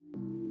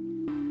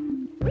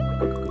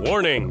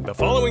Warning, the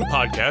following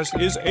podcast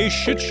is a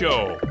shit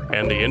show,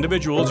 and the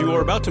individuals you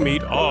are about to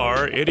meet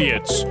are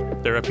idiots.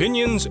 Their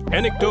opinions,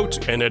 anecdotes,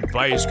 and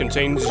advice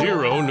contain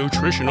zero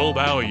nutritional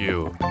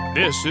value.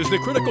 This is the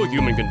critical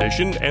human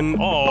condition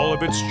and all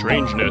of its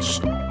strangeness.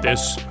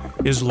 This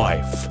is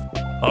life,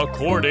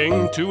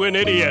 according to an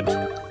idiot.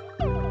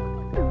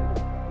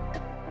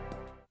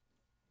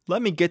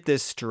 Let me get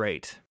this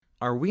straight.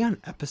 Are we on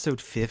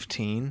episode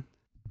 15?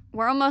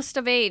 We're almost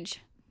of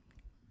age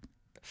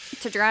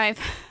to drive.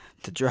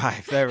 To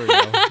drive. There we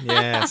go.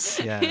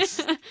 Yes.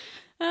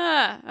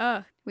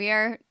 We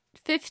are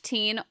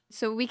 15,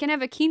 so we can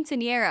have a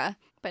quinceañera,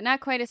 but not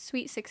quite a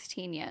sweet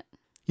 16 yet.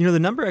 You know, the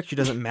number actually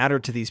doesn't matter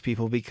to these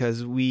people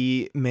because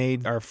we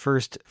made our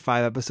first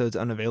 5 episodes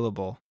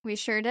unavailable. We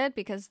sure did,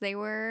 because they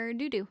were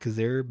doo-doo. Because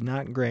they're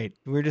not great.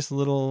 We're just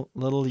little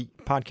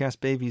podcast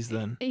babies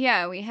then.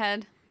 Yeah, we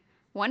had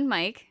one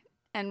mic,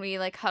 and we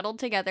huddled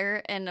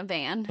together in a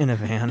van. In a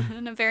van.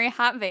 In a very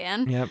hot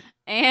van. Yep.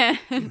 And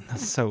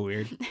that's so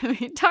weird.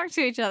 We talked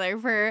to each other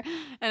for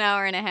an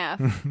hour and a half.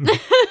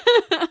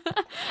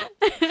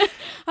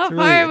 How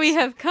far we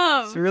have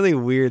come. It's really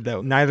weird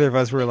that neither of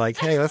us were like,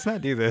 hey, let's not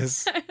do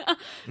this.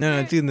 No,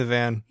 it's in the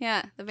van.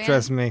 Yeah, the van.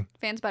 Trust me.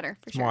 Van's better,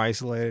 for it's sure. More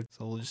isolated.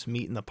 So we'll just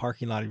meet in the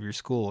parking lot of your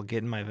school,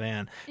 get in my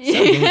van.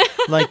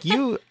 So,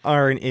 you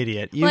are an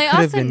idiot. You I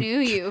also knew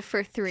you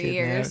for 3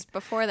 years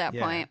before that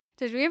Yeah. point.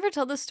 Did we ever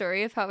tell the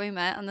story of how we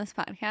met on this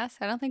podcast?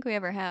 I don't think we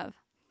ever have.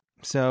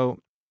 So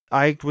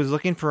I was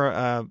looking for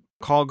a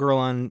call girl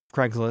on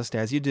Craigslist,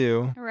 as you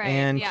do. Right,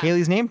 and yeah.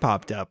 Kaylee's name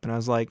popped up. And I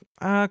was like,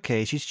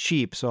 okay, she's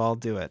cheap, so I'll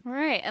do it.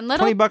 Right. And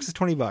 $20 is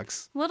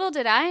 $20. Little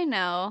did I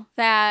know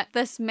that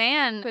this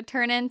man would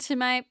turn into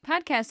my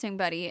podcasting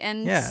buddy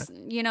and,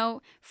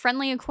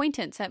 friendly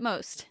acquaintance at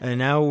most. And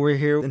now we're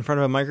here in front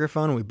of a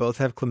microphone and we both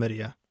have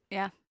chlamydia.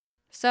 Yeah.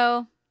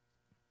 So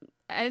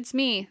it's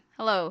me.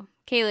 Hello,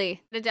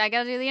 Kaylee. I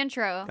gotta do the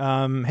intro.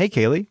 Hey,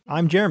 Kaylee.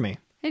 I'm Jeremy.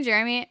 Hey,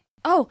 Jeremy.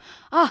 Oh,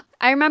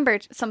 I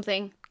remembered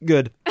something.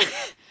 Good.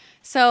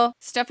 So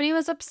Stephanie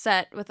was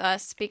upset with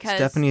us because...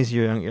 Stephanie is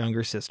your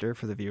younger sister,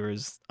 for the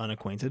viewers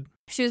unacquainted.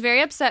 She was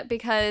very upset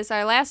because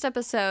our last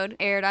episode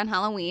aired on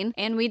Halloween,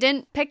 and we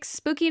didn't pick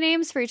spooky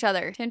names for each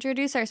other to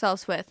introduce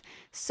ourselves with.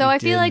 So I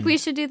feel like we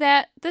should do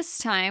that this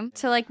time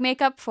to,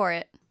 make up for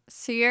it.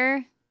 So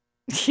you're...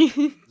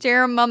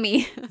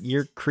 Jeremummy.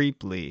 You're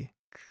Creeply.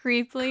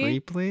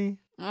 Creeply? Creeply?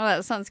 Oh,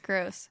 that sounds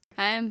gross.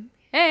 I'm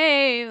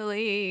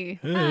Haley.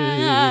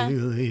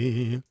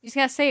 Haley. You just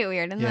gotta say it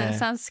weird, and then it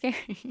sounds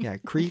scary. Yeah,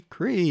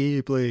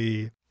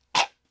 Creeply.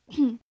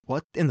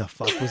 What in the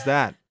fuck was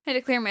that? I had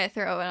to clear my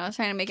throat when I was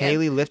trying to make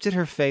Kaylee lifted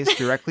her face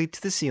directly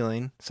to the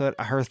ceiling so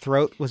that her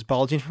throat was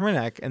bulging from her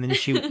neck, and then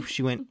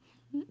she went...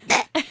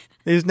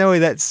 There's no way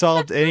that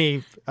solved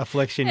any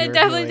affliction. It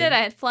definitely did.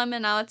 I had phlegm,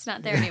 and now it's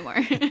not there anymore.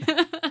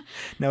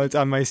 Now it's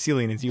on my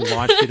ceiling as you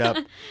launched it up.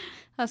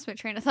 Lost my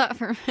train of thought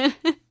for a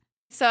minute.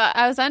 So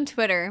I was on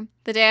Twitter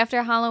the day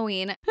after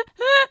Halloween.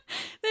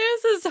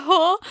 There's this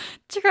whole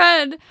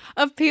trend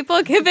of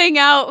people giving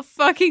out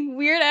fucking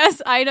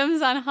weird-ass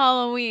items on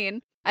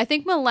Halloween. I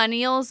think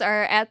millennials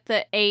are at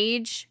the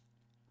age...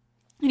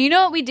 And you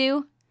know what we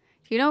do?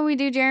 Do you know what we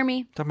do,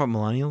 Jeremy? Talking about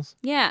millennials?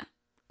 Yeah.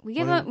 We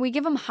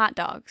give them hot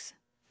dogs.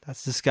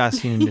 That's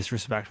disgusting and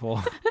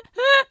disrespectful.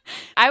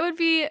 I would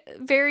be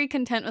very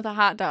content with a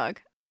hot dog.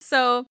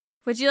 So,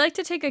 would you like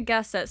to take a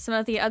guess at some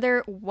of the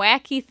other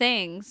wacky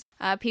things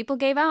people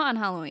gave out on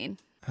Halloween?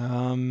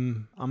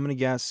 I'm going to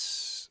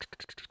guess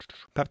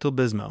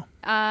Pepto-Bismol.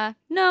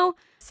 No.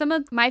 Some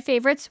of my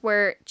favorites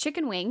were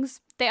chicken wings.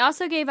 They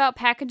also gave out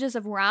packages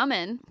of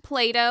ramen,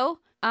 Play-Doh,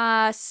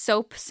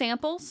 soap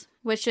samples,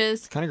 which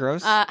is kind of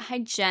gross.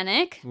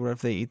 Hygienic. What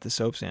if they eat the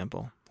soap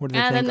sample? What do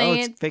they And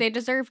think? then they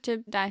deserve to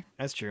die.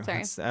 That's true. Sorry.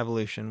 That's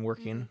evolution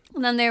working.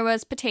 And then there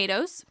was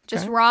potatoes,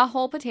 just raw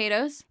whole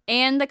potatoes,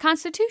 and the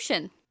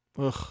Constitution.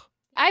 Ugh.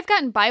 I've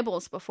gotten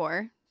Bibles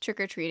before,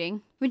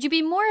 trick-or-treating. Would you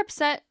be more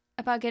upset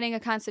about getting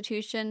a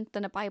Constitution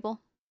than a Bible?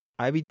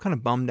 I'd be kind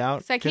of bummed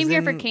out. So I came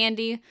here for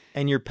candy.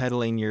 And you're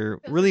peddling your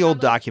really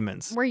old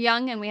documents. We're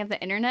young and we have the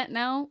internet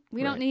now.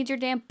 We don't need your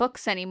damn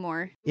books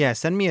anymore. Yeah,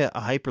 send me a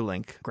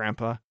hyperlink,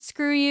 Grandpa.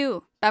 Screw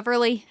you,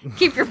 Beverly.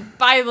 Keep your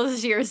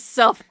Bibles to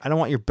yourself. I don't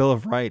want your Bill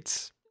of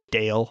Rights,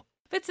 Dale.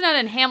 If it's not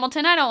in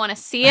Hamilton, I don't want to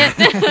see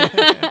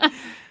it.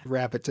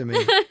 Wrap it to me.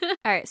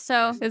 All right,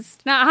 so it's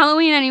not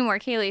Halloween anymore,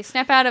 Kaylee.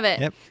 Snap out of it.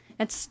 Yep.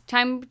 It's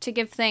time to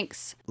give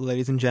thanks.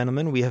 Ladies and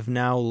gentlemen, we have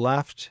now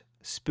left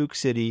Spook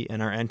City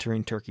and are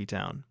entering Turkey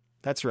Town.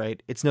 That's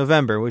right. It's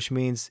November, which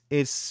means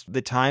it's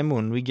the time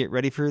when we get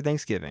ready for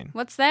Thanksgiving.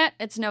 What's that?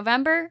 It's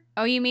November?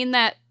 Oh, you mean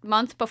that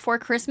month before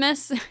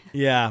Christmas?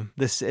 Yeah.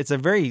 It's a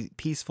very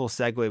peaceful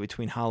segue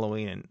between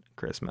Halloween and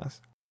Christmas.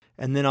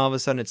 And then all of a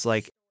sudden it's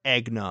like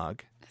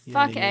eggnog.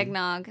 Fuck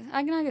eggnog.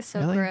 Eggnog is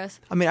so gross.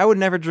 I mean, I would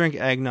never drink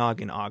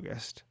eggnog in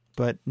August.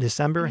 But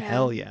December,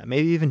 hell yeah.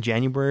 Maybe even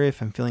January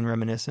if I'm feeling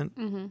reminiscent.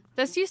 Mm-hmm.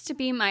 This used to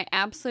be my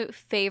absolute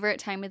favorite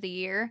time of the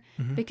year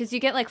because you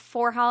get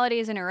 4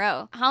 holidays in a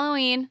row.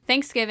 Halloween,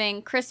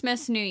 Thanksgiving,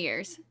 Christmas, New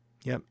Year's.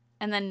 Yep.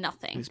 and then It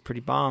nothing. was pretty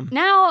bomb.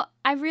 Now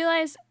I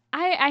realize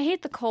I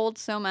hate the cold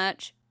so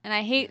much, and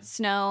I hate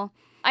snow.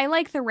 I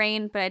like the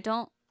rain, but I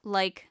don't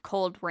like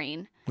cold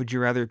rain. Would you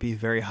rather it be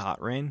very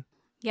hot rain?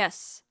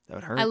 Yes. That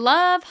would hurt. I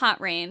love hot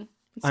rain.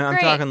 It's I'm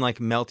great. talking like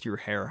melt your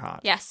hair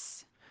hot.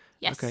 Yes.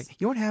 Yes. Okay.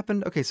 You know what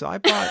happened? Okay, so I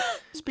bought.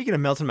 Speaking of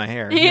melting my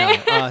hair.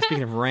 Yeah. No,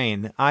 speaking of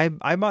rain, I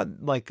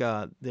bought like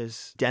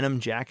this denim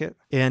jacket,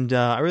 and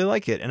I really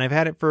like it. And I've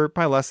had it for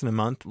probably less than a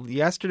month.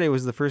 Yesterday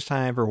was the first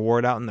time I ever wore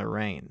it out in the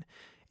rain.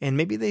 And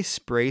maybe they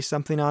spray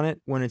something on it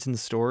when it's in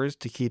stores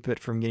to keep it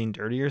from getting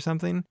dirty or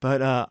something.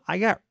 But I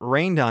got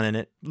rained on in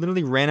it.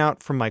 Literally ran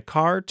out from my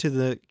car to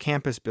the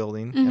campus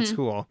building at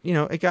school. You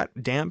know, it got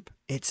damp.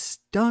 It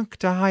stunk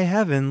to high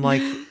heaven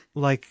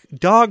like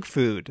dog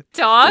food.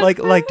 Dog?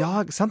 Like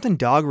dog, something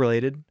dog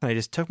related. And I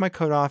just took my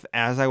coat off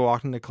as I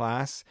walked into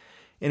class.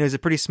 And it was a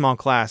pretty small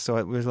class, so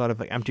it was a lot of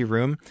like empty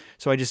room.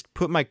 So I just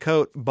put my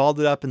coat,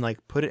 balled it up, and like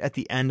put it at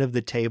the end of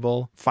the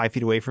table, 5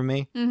 feet away from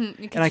me.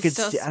 Mm-hmm. And I could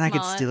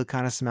still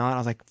kind of smell it. I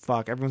was like,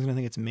 "Fuck, everyone's gonna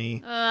think it's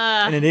me,"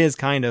 and it is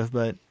kind of,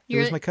 but it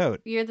was my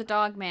coat. You're the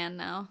dog man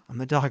now. I'm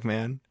the dog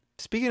man.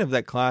 Speaking of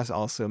that class,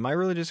 also my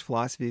religious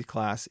philosophy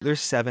class. There's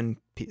 7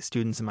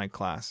 students in my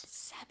class.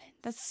 7.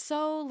 That's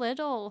so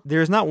little.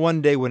 There's not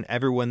one day when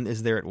everyone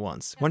is there at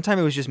once. One time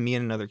it was just me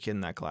and another kid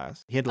in that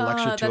class. He had to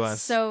lecture to us.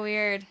 That's so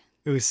weird.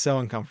 It was so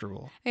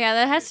uncomfortable. Yeah,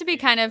 that has to be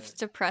kind of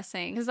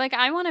depressing. Because, like,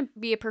 I want to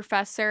be a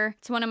professor.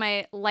 It's one of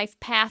my life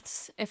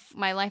paths if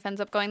my life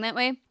ends up going that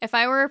way. If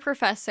I were a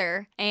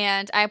professor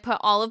and I put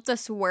all of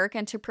this work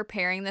into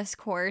preparing this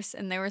course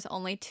and there was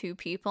only 2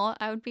 people,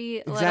 I would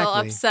be a little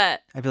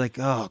upset. I'd be like,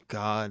 oh,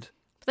 God.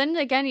 But then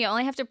again, you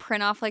only have to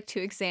print off, like,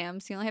 2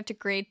 exams. You only have to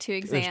grade 2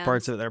 exams. There's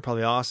parts of it that are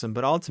probably awesome.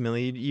 But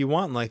ultimately, you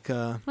want, like...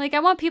 Like, I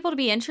want people to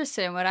be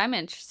interested in what I'm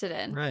interested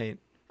in. Right.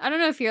 I don't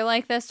know if you're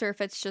like this or if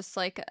it's just,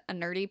 like, a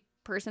nerdy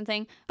person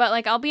thing, but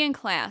like I'll be in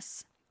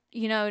class,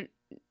 you know,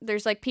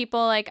 there's like people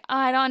like, oh,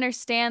 I don't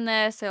understand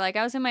this, or like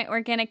I was in my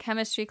organic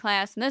chemistry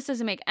class and this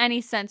doesn't make any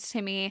sense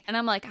to me, and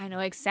I'm like, I know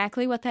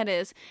exactly what that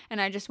is,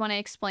 and I just want to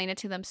explain it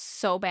to them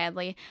so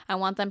badly. I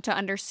want them to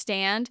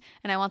understand,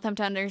 and I want them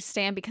to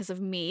understand because of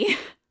me.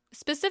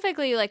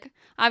 Specifically, like,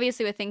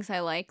 obviously with things I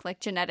like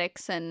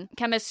genetics and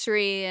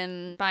chemistry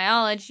and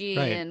biology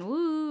and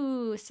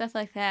woo, stuff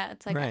like that.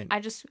 It's like,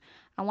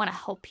 I want to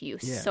help you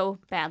so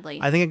badly.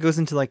 I think it goes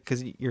into, like,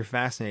 because you're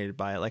fascinated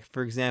by it. Like,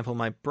 for example,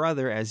 my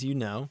brother, as you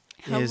know,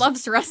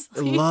 loves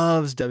wrestling.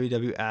 Loves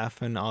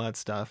WWF and all that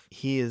stuff.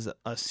 He is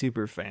a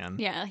super fan.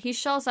 Yeah, he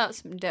shells out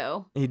some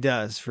dough. He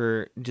does,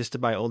 for just to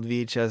buy old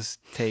VHS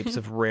tapes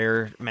of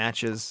rare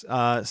matches.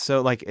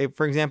 So, like,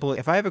 for example,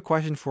 if I have a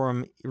question for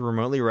him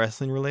remotely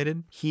wrestling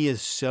related, he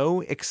is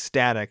so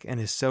ecstatic and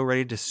is so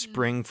ready to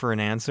spring for an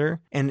answer.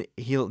 And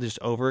he'll just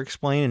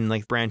over-explain and,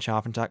 like, branch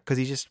off and talk, because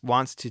he just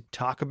wants to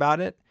talk about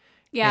it.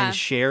 Yeah. And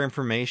share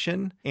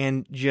information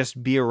and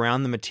just be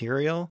around the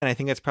material. And I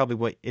think that's probably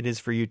what it is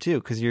for you too,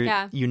 because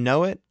you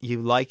know it,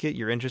 you like it,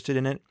 you're interested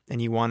in it,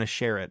 and you want to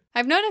share it.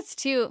 I've noticed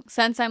too,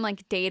 since I'm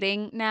like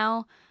dating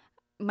now,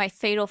 my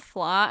fatal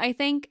flaw, I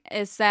think,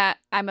 is that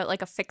I'm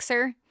like a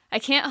fixer. I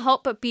can't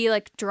help but be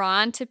like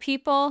drawn to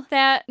people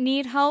that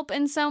need help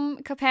in some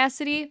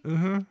capacity.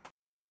 Mm-hmm.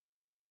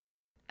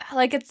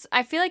 Like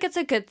I feel like it's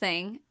a good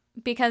thing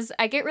because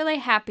I get really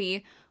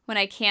happy when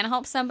I can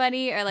help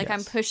somebody, or like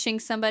I'm pushing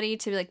somebody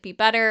to like be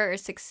better or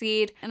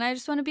succeed. And I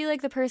just want to be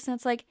like the person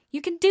that's like,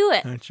 you can do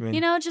it. I know what you mean.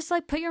 You know, just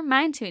like put your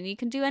mind to it. And you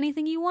can do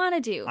anything you want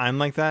to do. I'm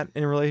like that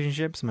in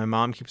relationships. My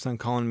mom keeps on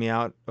calling me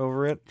out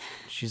over it.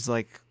 She's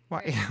like,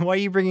 why are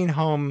you bringing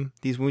home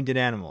these wounded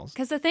animals?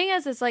 Because the thing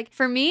is like,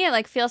 for me, it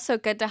like feels so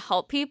good to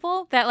help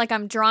people that like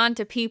I'm drawn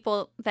to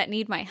people that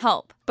need my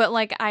help. But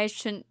like I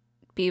shouldn't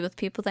be with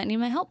people that need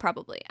my help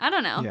probably. I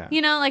don't know. Yeah.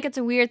 You know, like it's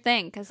a weird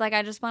thing because like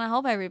I just want to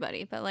help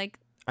everybody. But like,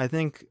 I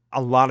think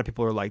a lot of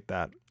people are like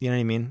that. You know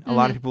what I mean? A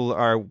lot of people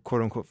are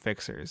quote unquote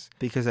fixers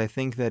because I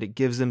think that it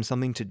gives them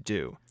something to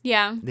do.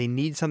 Yeah. They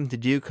need something to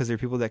do because they're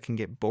people that can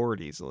get bored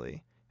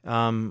easily.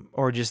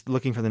 Or just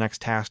looking for the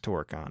next task to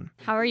work on.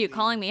 How are you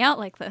calling me out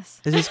like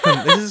this? This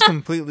is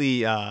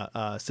completely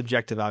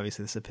subjective,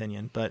 obviously, this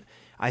opinion, but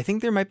I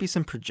think there might be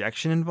some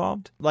projection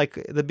involved. Like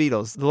the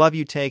Beatles, the love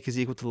you take is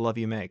equal to the love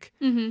you make.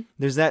 Mm-hmm.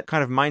 There's that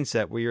kind of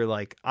mindset where you're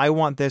like, I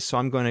want this, so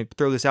I'm going to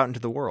throw this out into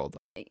the world.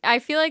 I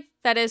feel like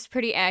that is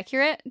pretty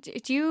accurate.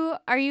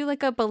 Are you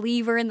like a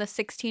believer in the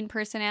 16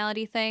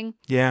 personality thing?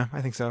 Yeah,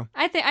 I think so.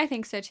 I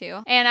think so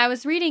too. And I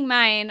was reading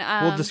mine.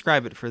 We'll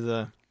describe it for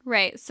the...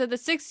 Right. So the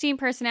 16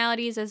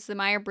 personalities is the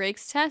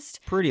Myers-Briggs test.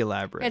 Pretty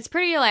elaborate. It's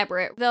pretty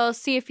elaborate. They'll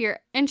see if you're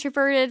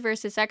introverted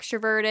versus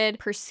extroverted,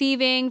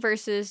 perceiving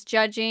versus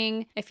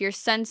judging, if you're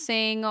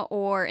sensing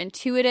or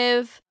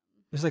intuitive.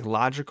 There's like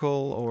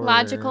logical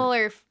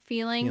or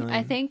feeling,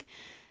 I think.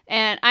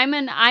 And I'm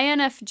an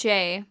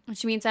INFJ,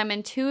 which means I'm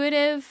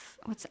intuitive.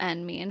 What's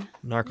N mean?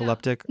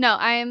 Narcoleptic? No,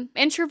 I'm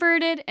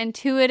introverted,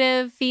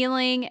 intuitive,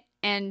 feeling,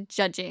 and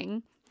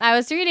judging. I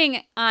was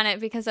reading on it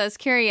because I was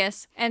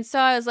curious. And so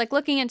I was like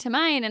looking into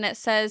mine, and it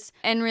says,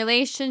 in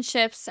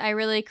relationships, I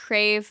really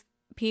crave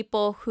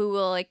people who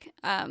will like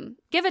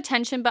give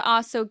attention, but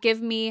also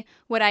give me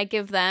what I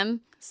give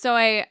them. So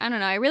I don't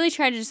know. I really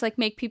try to just like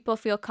make people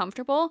feel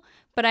comfortable,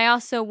 but I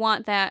also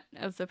want that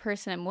of the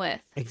person I'm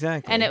with.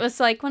 Exactly. And it was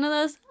like one of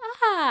those,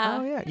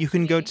 Oh, yeah. You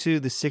can go to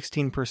the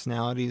 16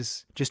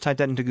 personalities. Just type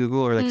that into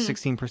Google or like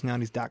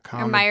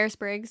 16personalities.com. Or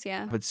Myers-Briggs,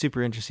 yeah. But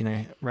super interesting.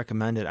 I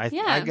recommend it. I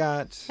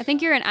I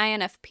think you're an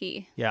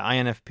INFP. Yeah,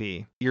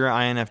 INFP. You're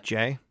an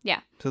INFJ.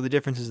 Yeah. So the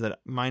difference is that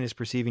mine is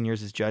perceiving,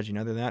 yours is judging.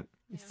 Other than that,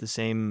 it's the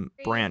same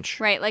branch.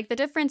 Right. Like the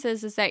difference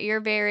is that you're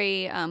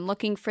very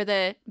looking for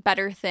the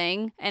better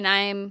thing, and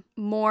I'm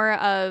more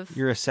of...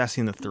 You're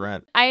assessing the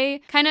threat.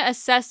 I kind of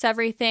assess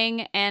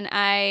everything, and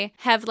I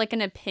have like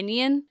an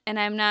opinion, and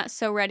I'm not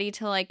so ready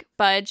to like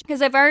budge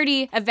because I've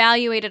already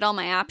evaluated all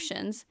my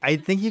options. I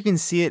think you can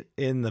see it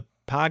in the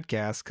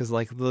podcast because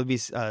like there'll be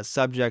a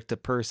subject, a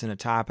person, a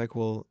topic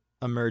will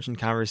emerge in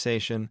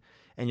conversation,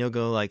 and you'll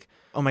go like,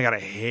 oh my God, I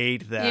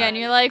hate that. Yeah, and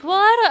you're like, well,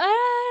 I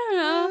don't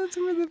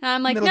know. And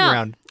I'm like, no,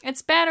 ground.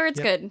 It's bad or it's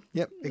good.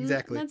 Yep,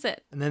 exactly. That's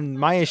it. And then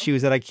my issue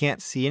is that I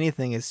can't see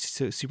anything as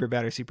super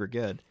bad or super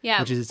good. Yeah.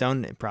 Which is its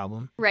own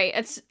problem. Right.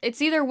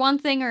 It's either one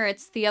thing or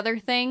it's the other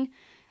thing.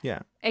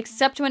 Yeah.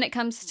 Except when it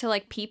comes to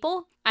like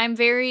people. I'm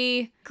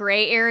very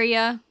gray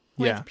area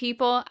with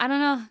people. I don't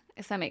know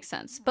if that makes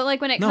sense. But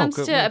like when it comes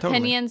to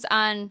opinions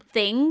on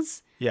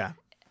things,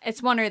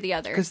 it's one or the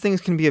other. Because things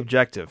can be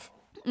objective.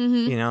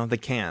 Mm-hmm. You know, they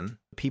can.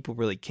 People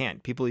really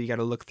can't. People, you got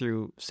to look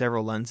through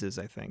several lenses,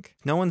 I think.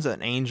 No one's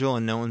an angel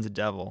and no one's a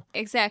devil.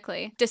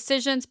 Exactly.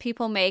 Decisions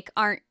people make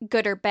aren't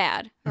good or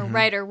bad or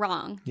right or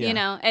wrong. Yeah. You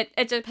know,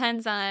 it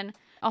depends on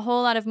a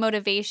whole lot of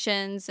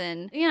motivations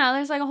and, you know,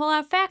 there's like a whole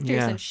lot of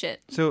factors and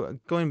shit. So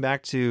going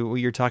back to what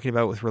you're talking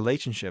about with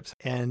relationships,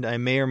 and I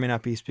may or may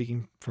not be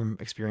speaking from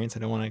experience. I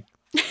don't want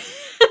to,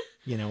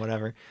 you know,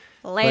 whatever.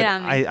 Lay it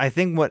on me. I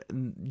think what,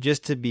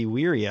 just to be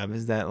weary of,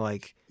 is that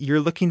like you're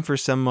looking for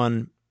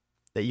someone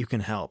that you can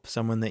help,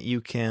 someone that you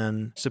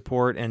can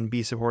support and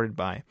be supported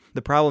by.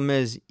 The problem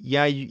is,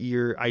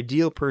 your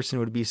ideal person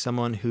would be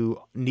someone who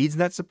needs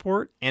that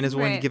support and is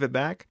willing to give it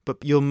back, but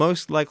you'll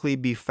most likely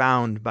be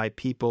found by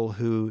people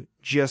who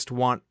just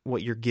want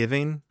what you're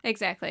giving.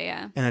 Exactly,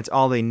 yeah. And that's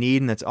all they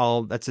need, and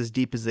that's as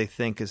deep as they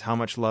think is how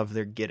much love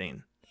they're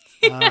getting.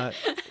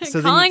 So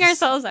calling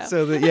ourselves out.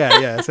 So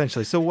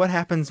essentially. So what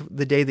happens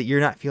the day that you're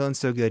not feeling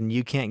so good and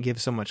you can't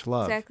give so much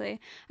love? Exactly.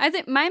 I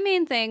think my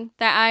main thing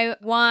that I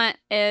want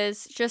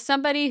is just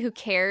somebody who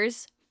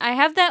cares. I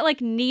have that like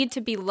need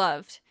to be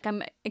loved.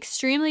 I'm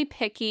extremely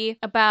picky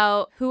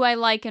about who I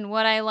like and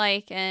what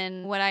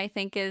I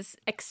think is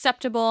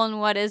acceptable and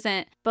what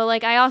isn't. But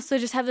like I also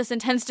just have this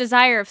intense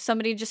desire of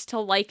somebody just to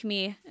like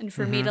me and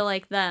for me to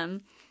like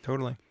them.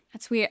 Totally.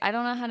 That's weird. I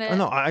don't know how to... Oh,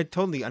 no, I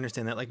totally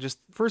understand that. Like, just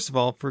first of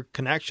all, for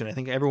connection, I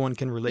think everyone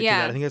can relate to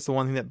that. I think that's the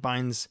one thing that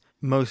binds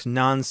most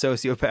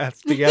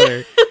non-sociopaths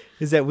together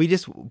is that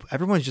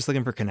everyone's just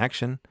looking for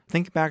connection.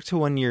 Think back to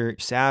when you're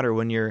sad or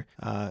when you're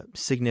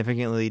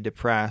significantly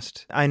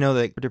depressed. I know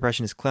that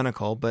depression is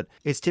clinical, but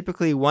it's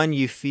typically when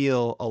you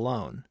feel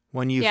alone.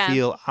 When you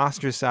feel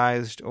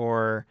ostracized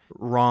or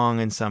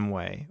wrong in some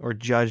way or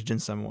judged in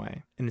some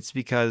way. And it's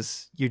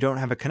because you don't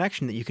have a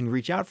connection that you can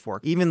reach out for.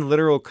 Even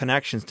literal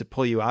connections to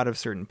pull you out of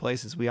certain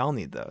places. We all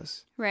need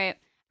those. Right.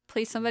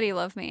 Please, somebody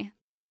love me.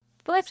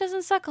 But life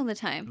doesn't suck all the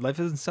time. Life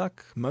doesn't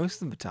suck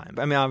most of the time.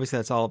 I mean, obviously,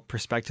 that's all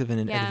perspective and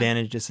an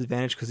advantage,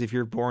 disadvantage. Because if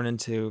you're born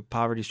into a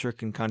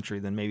poverty-stricken country,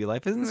 then maybe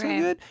life isn't so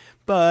good.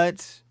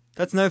 But...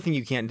 that's another thing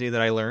you can't do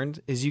that I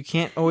learned, is you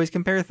can't always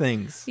compare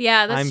things.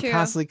 Yeah, that's true. I'm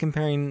constantly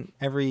comparing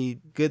every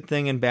good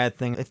thing and bad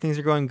thing. If things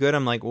are going good,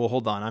 I'm like, well,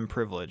 hold on, I'm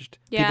privileged.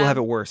 Yeah. People have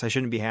it worse. I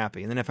shouldn't be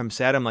happy. And then if I'm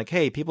sad, I'm like,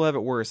 hey, people have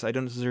it worse. I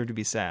don't deserve to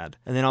be sad.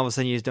 And then all of a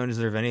sudden you just don't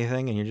deserve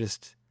anything, and you're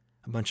just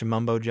a bunch of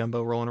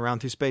mumbo-jumbo rolling around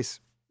through space.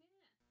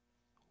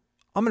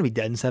 I'm going to be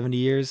dead in 70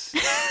 years.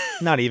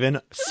 Not even.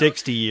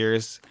 60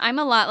 years. I'm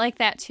a lot like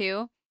that,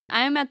 too.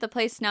 I'm at the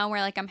place now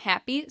where, like, I'm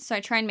happy, so I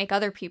try and make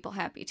other people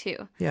happy,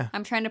 too. Yeah.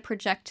 I'm trying to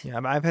project.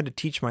 Yeah, I've had to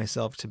teach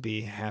myself to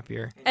be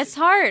happier. It's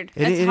hard.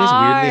 It is weirdly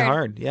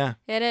hard, yeah.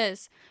 It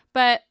is.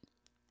 But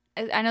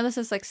I know this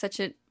is, like, such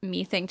a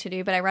me thing to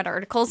do, but I read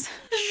articles.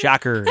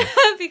 Shocker.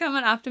 I've become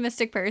an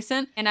optimistic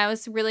person, and I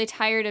was really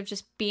tired of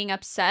just being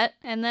upset,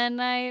 and then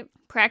I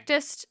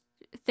practiced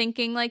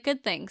thinking, like,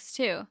 good things,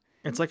 too.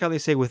 It's like how they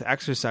say with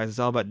exercise, it's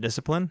all about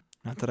discipline.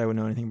 Not that I would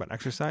know anything about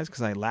exercise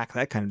because I lack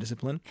that kind of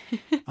discipline.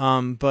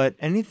 But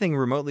anything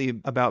remotely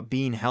about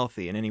being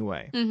healthy in any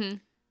way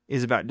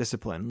is about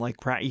discipline. Like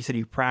you said,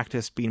 you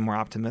practice being more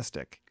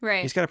optimistic. Right.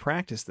 You just got to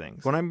practice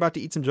things. When I'm about to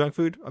eat some junk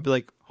food, I'll be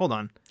like, hold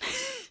on.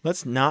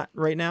 Let's not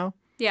right now.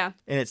 Yeah.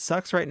 And it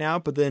sucks right now.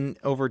 But then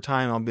over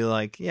time, I'll be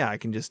like, yeah,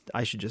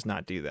 I should just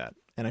not do that.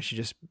 And I should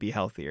just be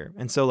healthier.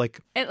 And so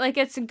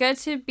it's good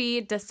to be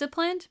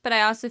disciplined, but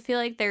I also feel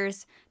like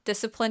there's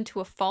disciplined to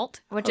a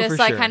fault, which Oh, is for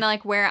like sure. kind of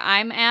like where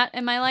I'm at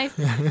in my life.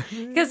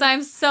 Because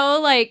I'm so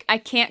like, I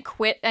can't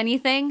quit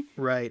anything.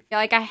 Right.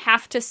 Like, I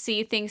have to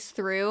see things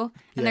through.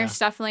 And Yeah. there's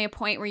definitely a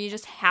point where you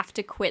just have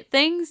to quit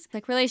things.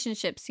 Like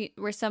relationships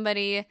where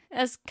somebody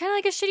is kind of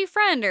like a shitty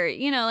friend or,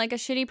 you know, like a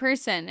shitty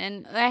person.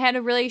 And I had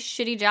a really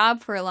shitty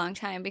job for a long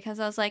time because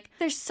I was like,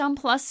 there's some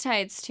plus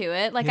sides to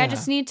it. Like, Yeah.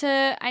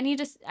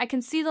 I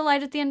can see the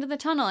light at the end of the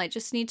tunnel. I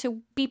just need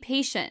to be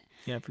patient.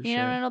 Yeah, for You sure.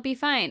 know, and it'll be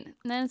fine.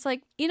 And then it's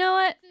like, you know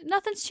what?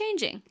 Nothing's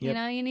changing. You Yep.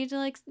 know, you need to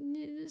like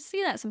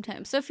see that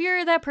sometimes. So if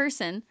you're that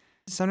person,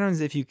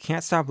 Sometimes if you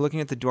can't stop looking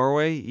at the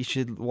doorway, you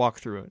should walk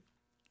through it.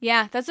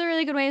 yeah, that's a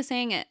really good way of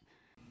saying it.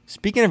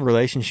 Speaking of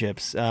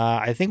relationships,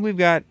 I think we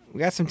got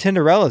some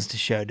Tinderellas to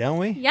show, don't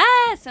we?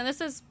 Yes, and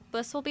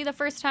this will be the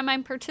first time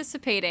I'm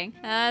participating.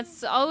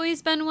 It's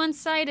always been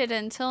one-sided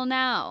until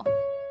now.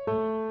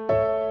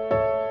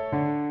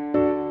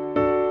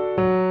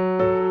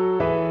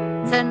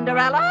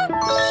 Cinderella?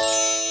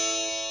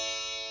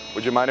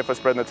 Would you mind if I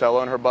spread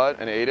Nutella on her butt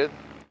and ate it?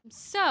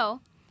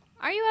 So,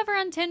 are you ever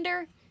on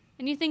Tinder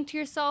and you think to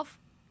yourself,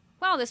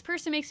 wow, this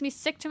person makes me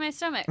sick to my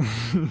stomach?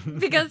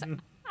 Because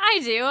I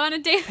do on a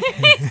daily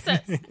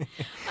basis.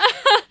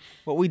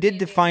 What we did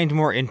to find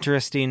more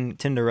interesting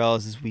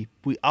Tinderellas is we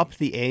upped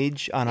the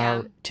age on Yeah.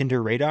 our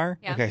Tinder radar.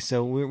 Yeah. Okay,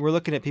 so we're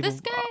looking at people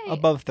This guy-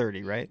 above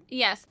 30, right?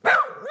 Yes.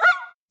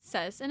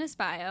 Says in his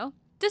bio,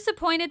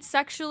 disappointed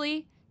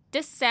sexually,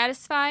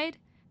 dissatisfied,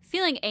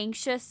 feeling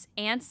anxious,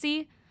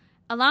 antsy.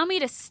 Allow me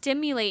to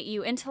stimulate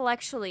you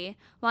intellectually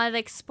while I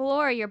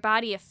explore your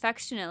body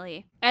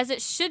affectionately. As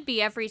it should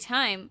be every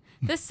time,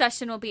 this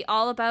session will be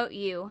all about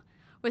you.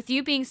 With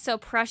you being so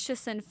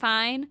precious and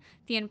fine,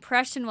 the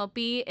impression will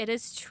be it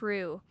is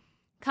true.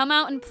 Come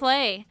out and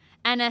play.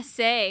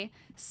 NSA.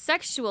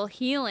 Sexual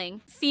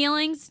healing.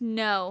 Feelings?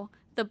 No.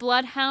 The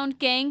Bloodhound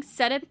Gang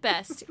said it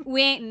best.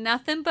 We ain't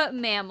nothing but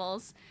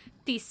mammals.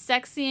 Be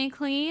sexy and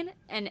clean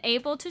and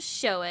able to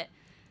show it.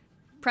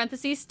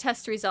 Parentheses,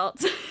 test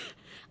results.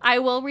 I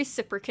will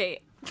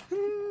reciprocate.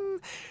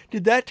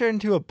 Did that turn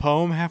into a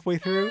poem halfway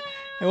through?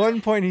 At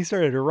one point he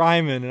started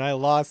rhyming and I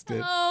lost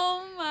it.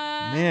 Oh my.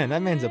 Man,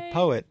 that man's a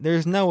poet.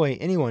 There's no way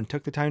anyone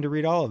took the time to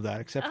read all of that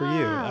except for Oh,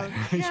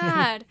 you.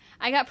 God.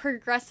 I got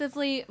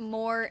progressively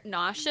more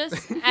nauseous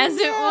as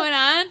it went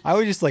on. I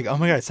was just like, oh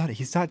my God,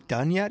 he's not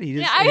done yet? He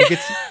just Yeah, and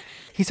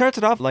he starts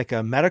it off like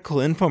a medical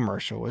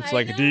infomercial. It's I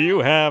like, know. do you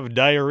have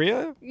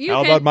diarrhea? You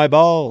How can- about my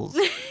balls?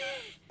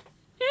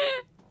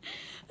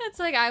 It's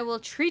like, I will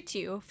treat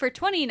you for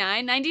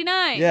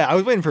 $29.99. Yeah, I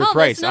was waiting for a Call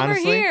price, this number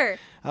honestly. here.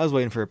 I was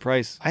waiting for a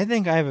price. I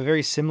think I have a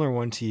very similar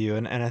one to you,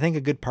 and I think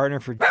a good partner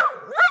for...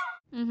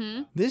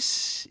 Mm-hmm.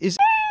 This is...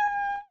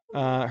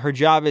 her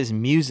job is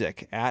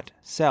music at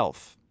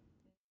Self.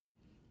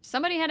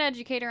 Somebody had to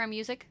educate her on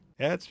music.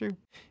 Yeah, that's true.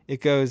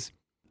 It goes,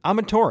 I'm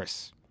a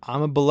Taurus.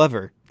 I'm a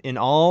believer in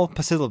all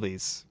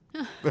syllables.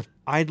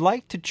 I'd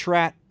like to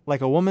trat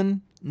like a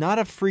woman, not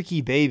a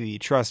freaky baby,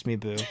 trust me,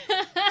 boo.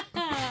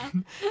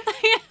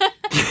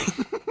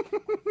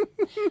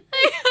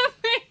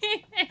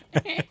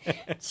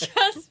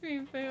 Trust me,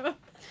 boo.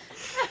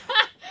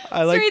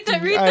 I like read to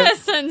be- read I- that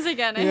sentence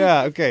again.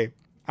 Yeah, okay.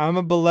 I'm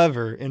a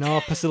believer in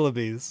all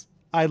syllables.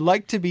 I'd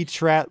like to be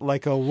trat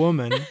like a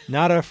woman,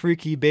 not a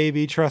freaky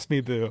baby, trust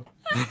me, boo.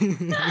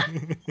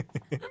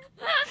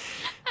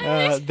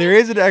 There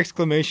is an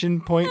exclamation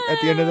point at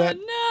the end of that.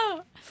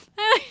 No.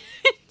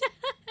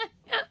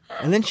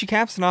 And then she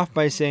caps it off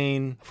by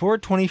saying,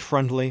 420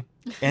 friendly,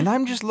 and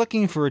I'm just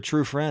looking for a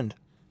true friend.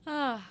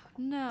 Oh,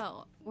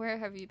 no. Where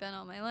have you been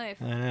all my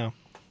life? I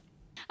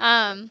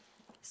know.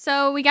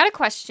 So we got a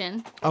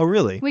question. Oh,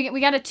 really? We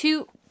got a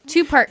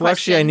two-part Well,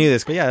 question. actually, I knew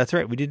this, but yeah, that's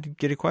right. We did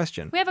get a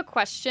question. We have a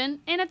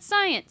question, and it's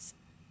science.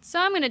 So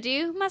I'm going to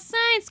do my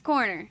science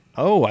corner.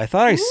 Oh, I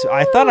thought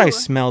I Ooh.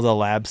 smelled a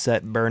lab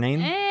set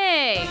burning.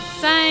 Hey,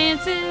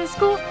 science is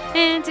cool,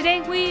 and today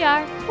we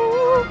are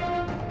cool.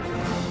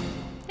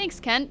 Thanks,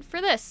 Kent,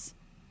 for this.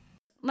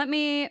 Let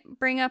me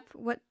bring up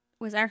what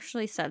was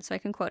actually said so I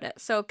can quote it.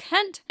 So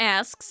Kent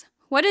asks,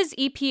 what is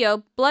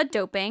EPO blood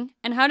doping,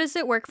 and how does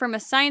it work from a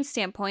science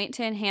standpoint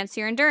to enhance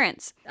your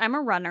endurance? I'm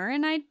a runner,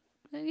 and I,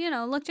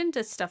 looked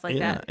into stuff like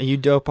Yeah, that. and you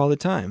dope all the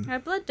time. I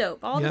blood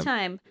dope all Yep. the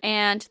time.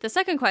 And the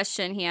second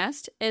question he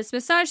asked is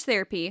massage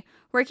therapy,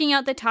 working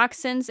out the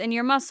toxins in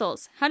your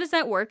muscles. How does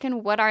that work,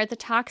 and what are the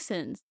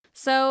toxins?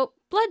 So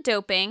blood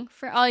doping,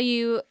 for all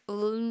you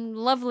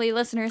lovely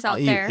listeners out All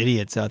you there,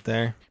 idiots out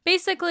there.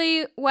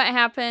 basically what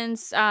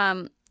happens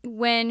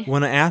when...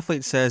 When an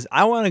athlete says,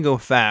 I want to go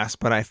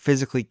fast, but I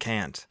physically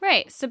can't.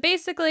 Right. So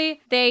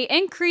basically, they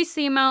increase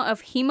the amount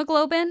of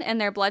hemoglobin in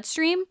their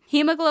bloodstream.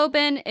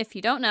 Hemoglobin, if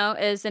you don't know,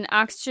 is an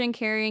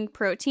oxygen-carrying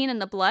protein in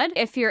the blood.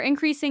 If you're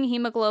increasing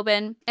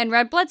hemoglobin and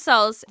red blood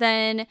cells,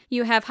 then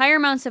you have higher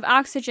amounts of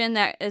oxygen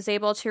that is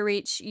able to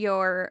reach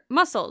your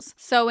muscles.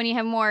 So when you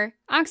have more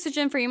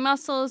oxygen for your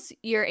muscles,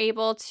 you're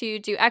able to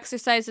do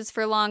exercises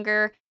for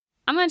longer.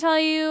 I'm going to tell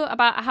you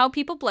about how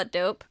people blood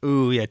dope.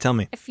 Ooh, yeah, tell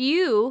me. If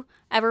you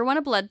ever want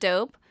to blood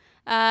dope,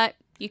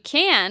 You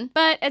can,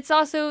 but it's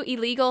also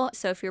illegal.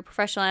 So if you're a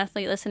professional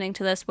athlete listening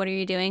to this, what are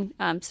you doing?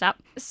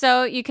 Stop.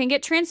 So you can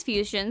get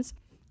transfusions,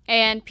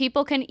 and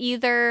people can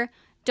either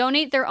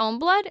donate their own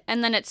blood,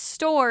 and then it's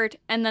stored,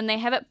 and then they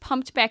have it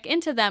pumped back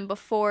into them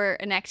before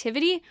an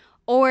activity,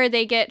 or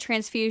they get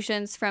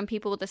transfusions from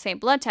people with the same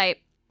blood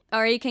type.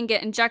 Or you can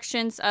get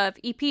injections of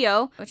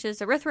EPO, which is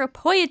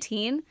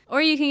erythropoietin,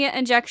 or you can get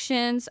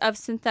injections of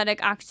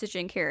synthetic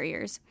oxygen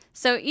carriers.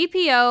 So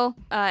EPO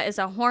is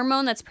a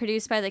hormone that's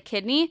produced by the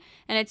kidney,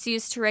 and it's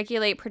used to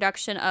regulate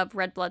production of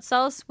red blood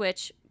cells,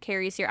 which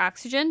carries your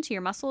oxygen to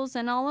your muscles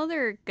and all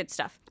other good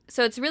stuff.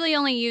 So it's really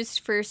only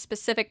used for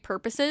specific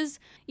purposes.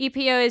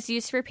 EPO is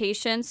used for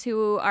patients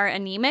who are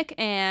anemic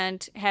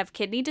and have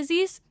kidney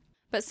disease,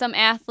 but some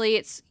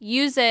athletes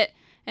use it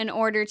in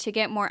order to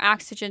get more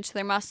oxygen to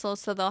their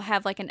muscles, so they'll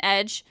have like an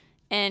edge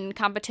in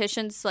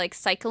competitions like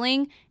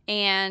cycling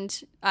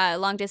and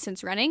long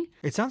distance running.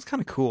 It sounds kind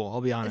of cool,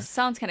 I'll be It honest.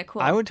 sounds kind of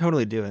cool. I would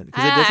totally do it.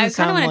 Because it doesn't I kind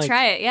sound of want like... to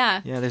try it,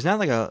 yeah. Yeah, there's not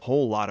like a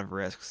whole lot of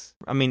risks.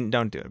 I mean,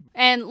 don't do it.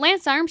 And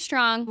Lance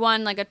Armstrong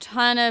won like a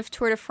ton of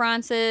Tour de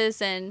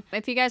France's, and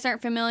if you guys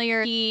aren't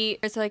familiar, he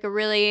is like a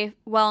really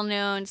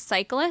well-known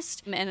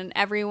cyclist, and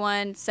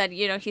everyone said,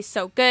 you know, he's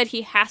so good,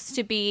 he has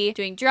to be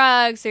doing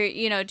drugs or,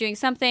 you know, doing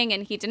something,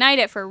 and he denied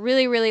it for a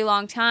really, really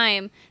long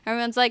time.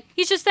 Everyone's like,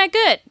 he's just that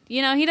good,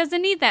 you know, he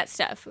doesn't need that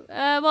stuff.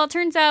 Well, it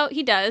turns out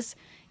he does.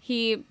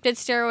 He did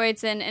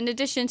steroids, and in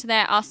addition to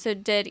that, also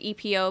did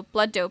EPO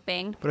blood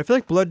doping. But I feel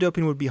like blood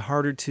doping would be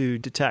harder to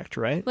detect,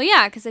 right? Well,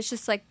 yeah, because it's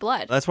just like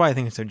blood. That's why I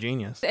think it's so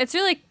genius. It's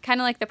really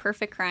kind of like the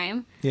perfect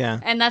crime. Yeah.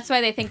 And that's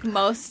why they think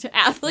most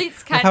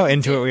athletes Look how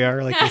into it we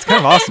are. Like, it's kind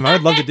of awesome. I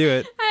would love to do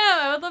it.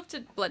 I would love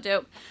to blood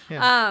dope.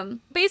 Yeah.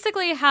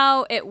 Basically,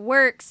 how it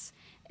works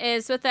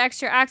is with the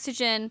extra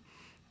oxygen,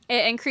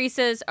 it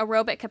increases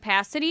aerobic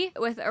capacity.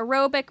 With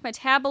aerobic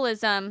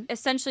metabolism,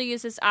 essentially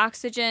uses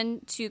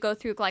oxygen to go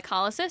through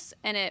glycolysis,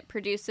 and it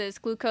produces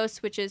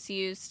glucose, which is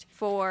used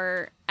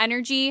for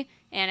energy,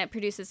 and it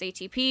produces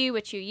ATP,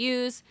 which you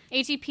use.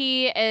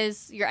 ATP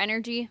is your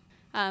energy.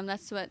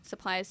 That's what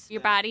supplies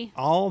your body.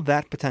 All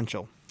that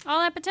potential. All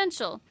that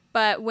potential.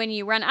 But when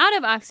you run out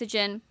of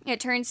oxygen, it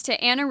turns to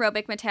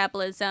anaerobic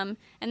metabolism,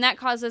 and that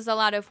causes a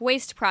lot of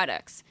waste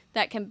products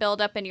that can build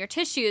up in your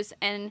tissues.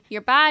 And your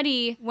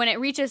body, when it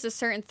reaches a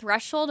certain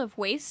threshold of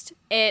waste,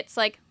 it's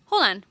like,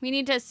 hold on, we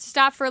need to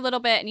stop for a little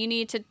bit, and you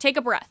need to take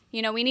a breath.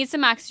 You know, we need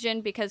some oxygen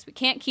because we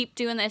can't keep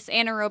doing this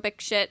anaerobic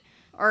shit,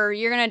 or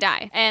you're gonna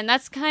die. And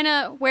that's kind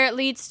of where it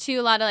leads to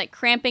a lot of like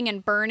cramping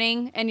and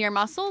burning in your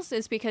muscles,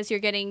 is because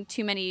you're getting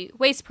too many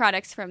waste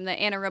products from the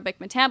anaerobic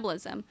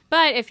metabolism.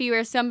 But if you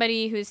are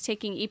somebody who's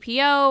taking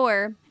EPO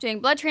or doing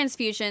blood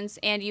transfusions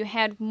and you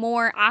had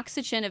more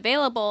oxygen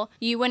available,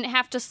 you wouldn't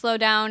have to slow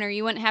down, or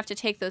you wouldn't have to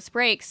take those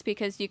breaks,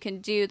 because you can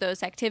do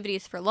those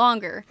activities for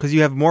longer. Because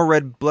you have more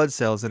red blood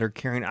cells that are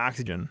carrying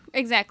oxygen.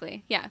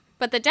 Exactly, yeah.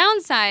 But the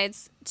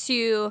downsides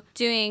to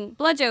doing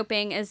blood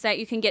doping is that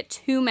you can get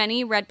too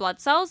many red blood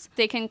cells.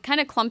 They can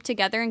kind of clump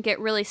together and get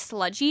really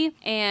sludgy,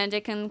 and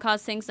it can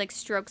cause things like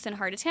strokes and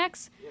heart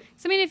attacks.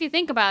 So, I mean, if you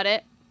think about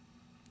it,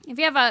 if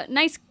you have a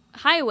nice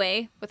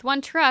highway with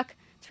one truck,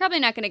 it's probably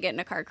not going to get in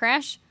a car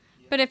crash.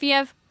 But if you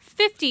have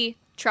 50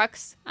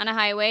 trucks on a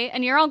highway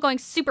and you're all going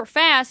super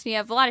fast and you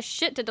have a lot of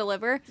shit to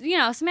deliver, you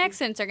know, some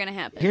accidents are going to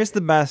happen. Here's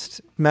the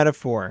best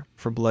metaphor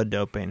for blood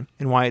doping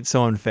and why it's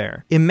so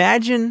unfair.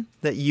 Imagine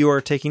that you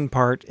are taking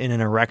part in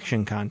an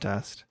erection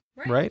contest.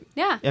 Right?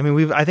 Yeah. I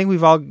mean, I think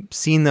we've all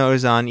seen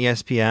those on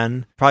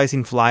ESPN. Probably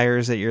seen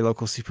flyers at your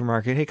local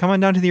supermarket. Hey, come on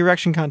down to the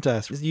erection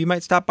contest. You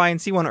might stop by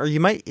and see one, or you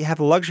might have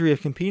the luxury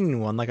of competing in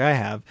one like I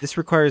have. This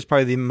requires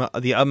probably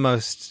the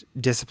utmost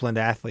disciplined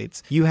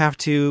athletes. You have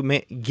to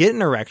get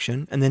an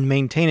erection and then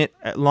maintain it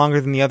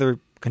longer than the other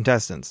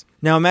contestants.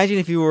 Now imagine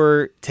if you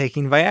were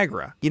taking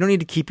Viagra. You don't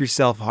need to keep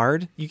yourself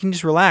hard. You can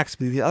just relax.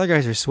 But the other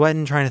guys are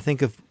sweating, trying to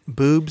think of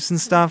boobs and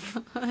stuff.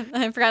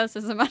 I forgot this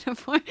is a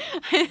metaphor.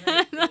 You're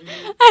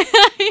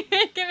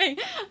giving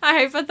a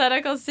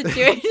hypothetical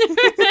situation.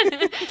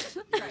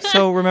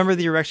 So remember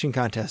the erection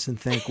contest and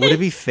think, would it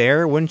be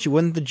fair?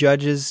 Wouldn't the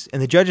judges,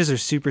 and the judges are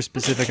super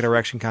specific at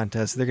erection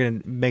contests, they're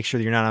going to make sure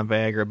that you're not on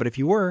Viagra, but if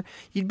you were,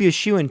 you'd be a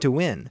shoo-in to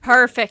win.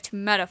 Perfect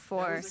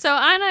metaphor. So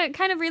on a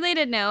kind of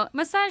related note,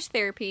 massage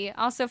therapy,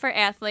 also for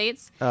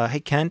athletes.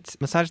 Hey, Kent,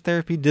 massage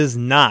therapy does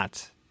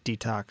not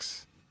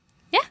detox.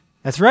 Yeah.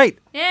 That's right.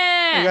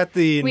 Yeah. I got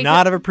the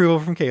nod of approval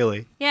from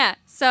Kaylee. Yeah.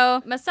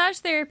 So massage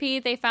therapy,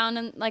 they found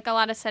in like a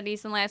lot of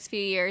studies in the last few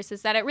years,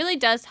 is that it really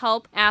does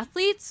help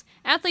athletes.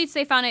 Athletes,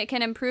 they found it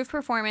can improve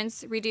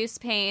performance, reduce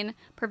pain,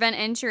 prevent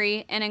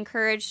injury, and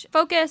encourage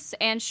focus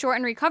and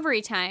shorten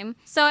recovery time.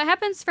 So it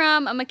happens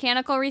from a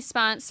mechanical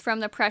response from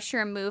the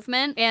pressure and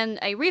movement, and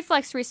a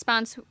reflex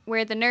response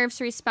where the nerves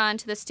respond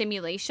to the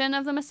stimulation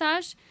of the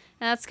massage.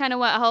 And that's kind of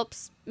what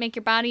helps make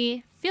your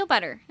body feel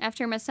better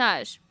after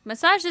massage.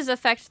 Massages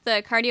affect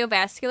the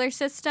cardiovascular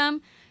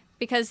system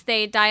because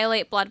they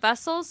dilate blood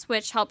vessels,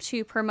 which help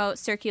to promote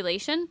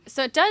circulation.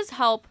 So it does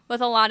help with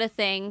a lot of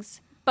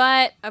things, but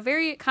But a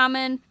very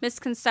common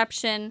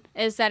misconception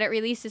is that it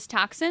releases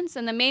toxins,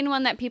 and the main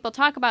one that people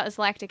talk about is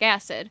lactic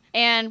acid.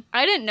 And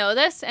I didn't know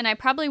this, and I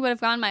probably would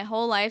have gone my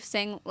whole life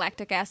saying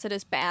lactic acid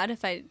is bad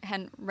if I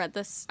hadn't read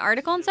this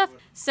article and stuff.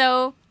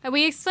 So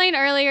we explained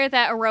earlier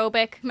that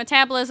aerobic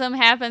metabolism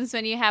happens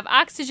when you have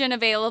oxygen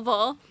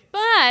available,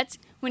 but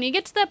when you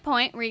get to that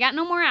point where you got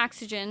no more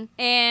oxygen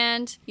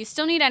and you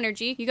still need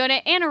energy, you go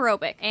to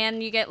anaerobic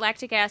and you get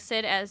lactic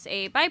acid as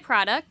a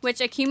byproduct, which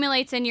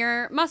accumulates in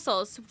your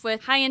muscles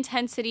with high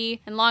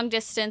intensity and long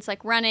distance,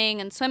 like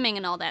running and swimming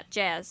and all that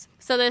jazz.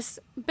 So this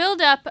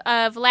buildup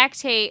of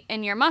lactate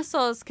in your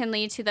muscles can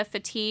lead to the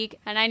fatigue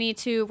and I need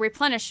to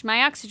replenish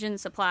my oxygen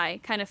supply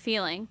kind of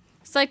feeling.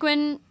 It's like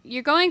when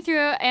you're going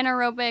through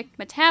anaerobic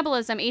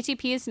metabolism,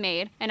 ATP is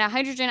made and a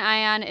hydrogen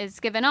ion is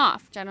given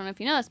off. I don't know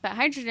if you know this, but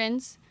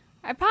hydrogens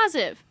are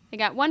positive. They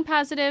got one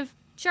positive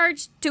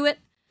charge to it.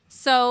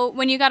 So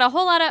when you got a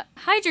whole lot of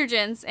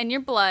hydrogens in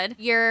your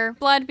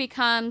blood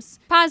becomes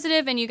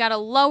positive and you got a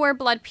lower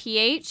blood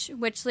pH,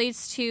 which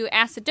leads to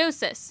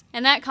acidosis.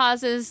 And that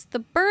causes the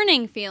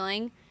burning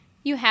feeling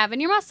you have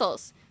in your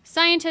muscles.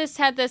 Scientists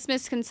had this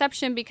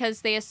misconception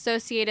because they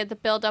associated the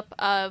buildup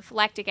of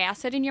lactic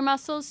acid in your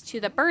muscles to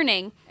the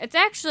burning. It's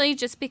actually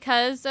just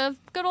because of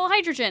good old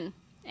hydrogen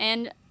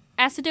and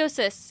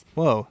acidosis.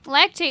 Whoa.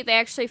 Lactate, they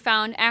actually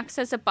found, acts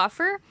as a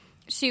buffer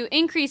to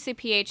increase the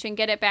pH and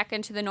get it back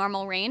into the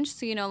normal range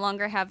so you no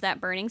longer have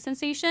that burning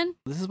sensation.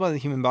 This is why the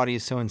human body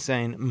is so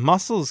insane.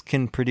 Muscles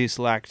can produce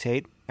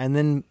lactate, and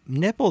then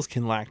nipples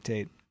can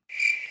lactate.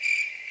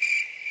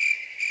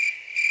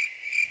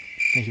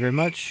 Thank you very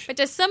much. But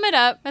to sum it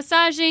up,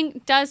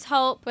 massaging does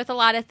help with a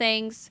lot of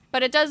things,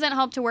 but it doesn't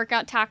help to work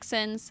out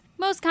toxins.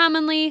 Most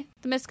commonly,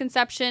 the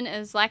misconception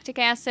is lactic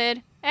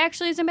acid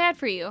actually isn't bad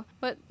for you.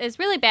 What is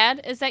really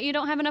bad is that you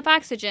don't have enough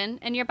oxygen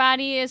and your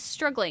body is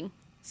struggling.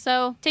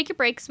 So take your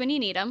breaks when you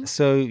need them.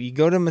 So you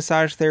go to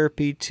massage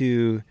therapy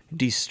to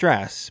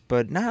de-stress,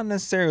 but not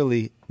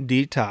necessarily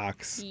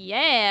detox.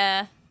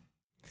 Yeah.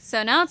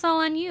 So now it's all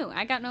on you.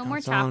 I got no more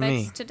It's all on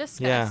me. topics to discuss.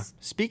 Yeah.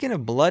 Speaking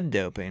of blood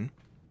doping,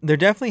 there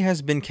definitely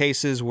has been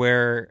cases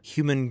where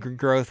human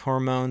growth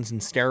hormones and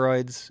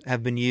steroids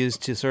have been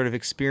used to sort of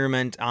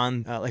experiment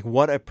on like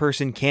what a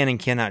person can and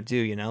cannot do,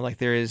 you know, like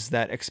there is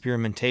that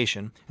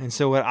experimentation. And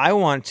so what I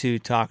want to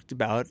talk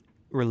about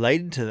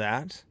related to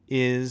that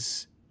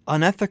is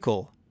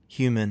unethical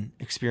human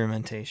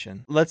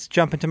experimentation. Let's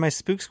jump into my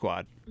spook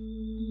squad.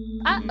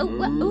 A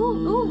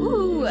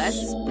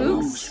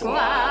spook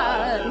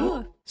squad.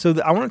 Ooh.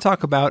 So I want to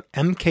talk about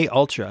MK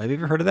Ultra. Have you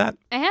ever heard of that?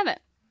 I haven't.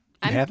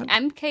 You haven't?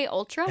 MK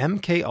Ultra?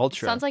 MK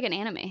Ultra. Sounds like an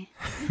anime.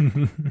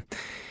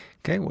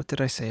 Okay, what did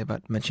I say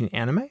about mentioning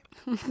anime?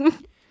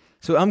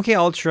 So MK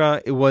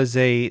Ultra, it was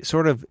a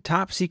sort of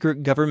top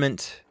secret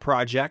government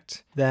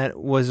project that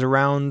was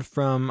around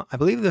from, I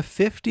believe, the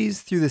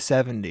 50s through the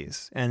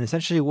 70s. And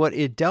essentially what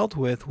it dealt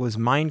with was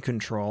mind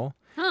control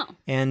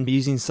and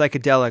using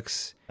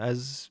psychedelics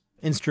as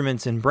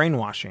instruments in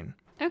brainwashing.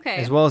 Okay.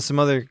 As well as some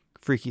other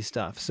freaky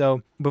stuff.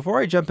 So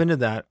before I jump into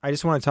that, I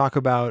just want to talk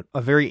about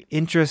a very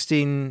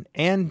interesting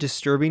and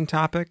disturbing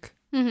topic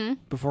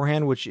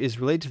beforehand, which is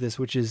related to this,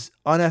 which is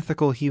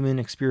unethical human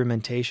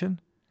experimentation.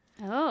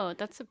 Oh,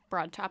 that's a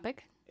broad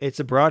topic. It's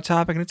a broad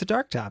topic and it's a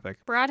dark topic.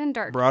 Broad and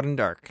dark. Broad and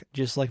dark,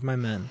 just like my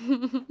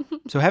men.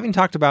 So having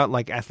talked about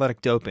like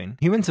athletic doping,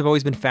 humans have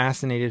always been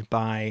fascinated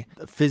by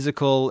the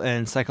physical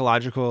and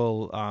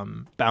psychological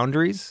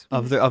boundaries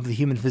of the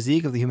human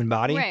physique, of the human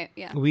body. Right,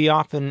 yeah. We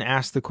often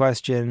ask the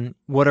question,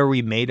 what are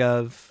we made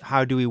of?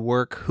 How do we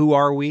work? Who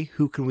are we?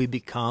 Who can we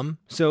become?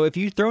 So if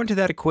you throw into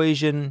that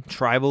equation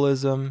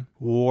tribalism,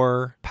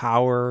 war,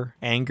 power,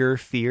 anger,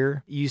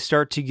 fear, you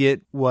start to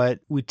get what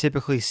we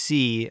typically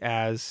see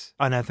as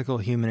unethical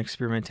human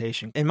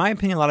experimentation. In my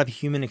opinion, a lot of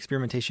human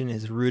experimentation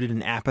is rooted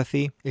in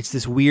apathy. It's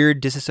this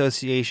weird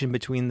disassociation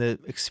between the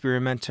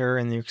experimenter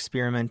and the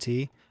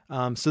experimentee.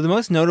 So the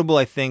most notable,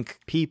 I think,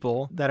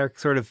 people that are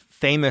sort of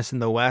famous in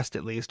the West,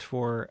 at least,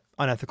 for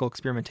unethical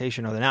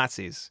experimentation are the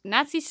Nazis.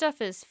 Nazi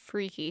stuff is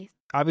freaky.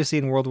 Obviously,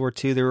 in World War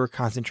II, there were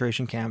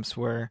concentration camps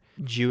where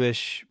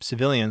Jewish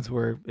civilians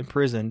were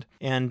imprisoned.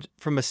 And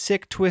from a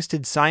sick,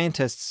 twisted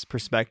scientist's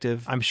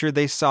perspective, I'm sure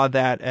they saw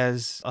that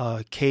as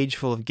a cage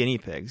full of guinea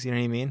pigs. You know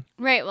what I mean?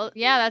 Right. Well,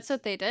 yeah, that's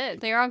what they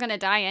did. They were all going to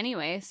die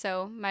anyway,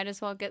 so might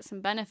as well get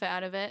some benefit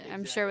out of it,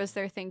 I'm sure was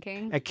their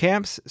thinking. At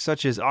camps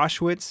such as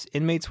Auschwitz,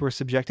 inmates were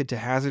subjected to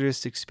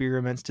hazardous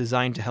experiments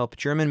designed to help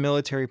German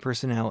military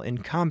personnel in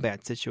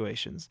combat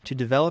situations, to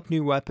develop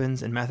new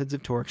weapons and methods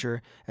of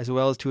torture, as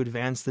well as to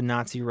advance the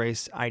Nazi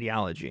race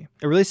ideology.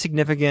 A really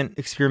significant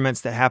experiments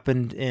that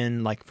happened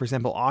in, like, for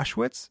example,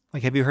 Auschwitz.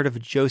 Like, have you heard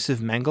of Joseph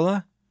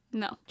Mengele?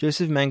 No.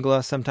 Joseph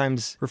Mengele,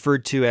 sometimes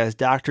referred to as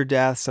Dr.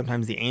 Death,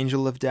 sometimes the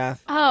Angel of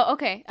Death. Oh,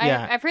 okay.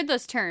 Yeah. I've heard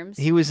those terms.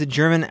 He was a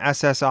German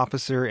SS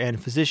officer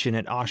and physician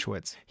at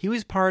Auschwitz. He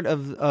was part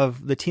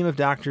of the team of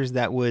doctors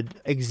that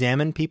would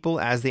examine people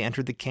as they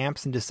entered the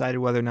camps and decided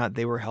whether or not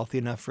they were healthy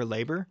enough for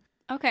labor.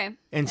 Okay.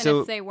 And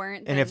so, if they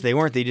weren't, and if they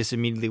weren't, they just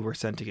immediately were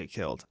sent to get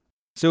killed.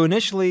 So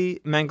initially,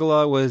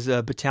 Mengele was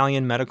a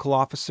battalion medical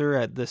officer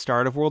at the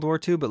start of World War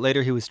II, but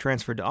later he was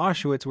transferred to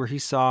Auschwitz, where he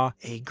saw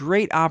a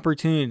great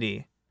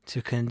opportunity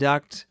to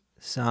conduct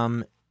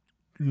some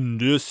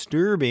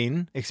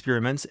disturbing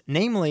experiments,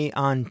 namely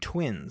on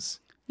twins.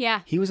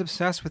 Yeah. He was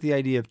obsessed with the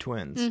idea of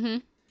twins. Mm-hmm.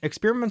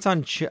 Experiments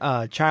on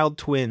child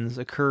twins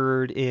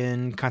occurred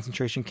in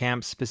concentration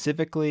camps,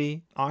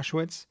 specifically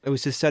Auschwitz. It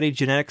was to study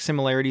genetic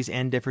similarities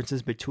and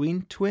differences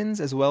between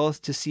twins, as well as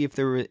to see if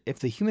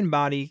the human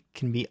body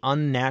can be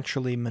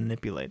unnaturally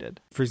manipulated.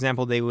 For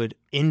example, they would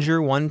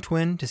injure one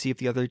twin to see if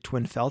the other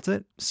twin felt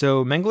it.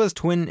 So Mengele's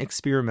twin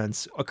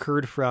experiments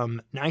occurred from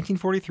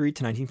 1943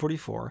 to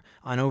 1944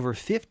 on over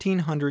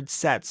 1,500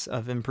 sets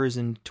of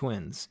imprisoned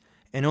twins.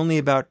 And only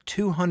about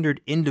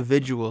 200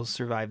 individuals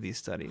survived these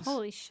studies.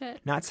 Holy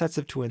shit. Not sets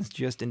of twins,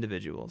 just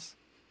individuals.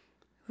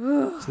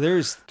 So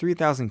there's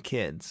 3,000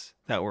 kids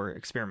that were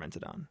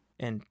experimented on,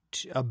 and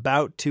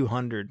about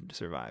 200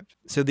 survived.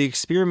 So the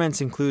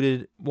experiments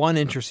included, one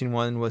interesting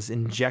one was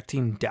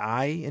injecting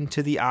dye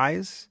into the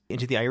eyes,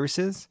 into the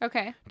irises,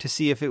 Okay. to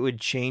see if it would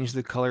change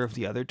the color of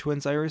the other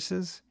twins'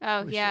 irises.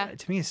 Oh, Which, yeah.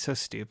 to me, is so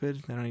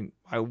stupid.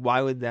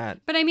 Why would that?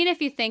 But I mean,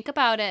 if you think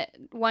about it,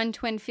 one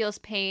twin feels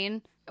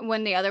pain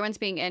when the other one's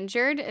being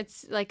injured.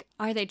 It's like,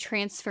 are they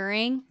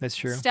transferring That's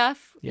true.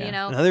 stuff? Yeah. You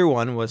know? Another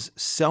one was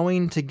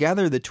sewing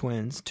together the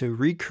twins to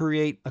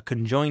recreate a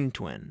conjoined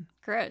twin.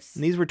 Gross.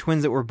 And these were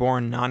twins that were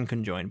born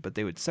non-conjoined, but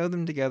they would sew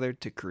them together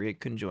to create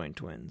conjoined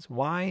twins.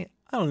 Why?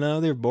 I don't know.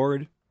 They're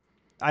bored.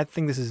 I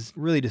think this is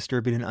really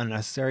disturbing and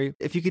unnecessary.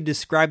 If you could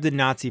describe the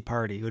Nazi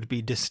Party, it would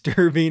be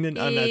disturbing and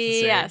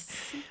unnecessary.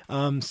 Yes.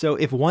 So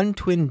if one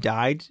twin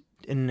died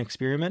in an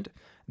experiment,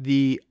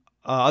 the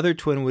other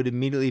twin would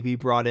immediately be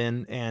brought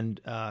in and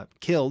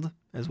killed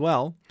as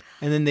well.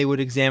 And then they would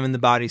examine the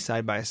body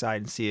side by side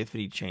and see if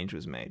any change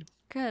was made.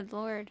 Good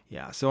Lord.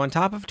 Yeah, so on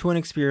top of twin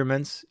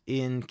experiments,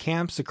 in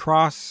camps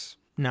across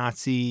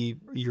Nazi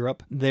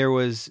Europe, there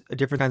was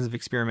different kinds of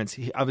experiments.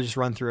 I'll just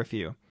run through a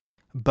few.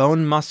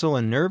 Bone, muscle,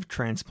 and nerve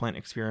transplant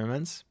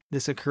experiments.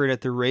 This occurred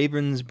at the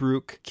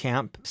Ravensbrück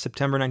camp,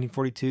 September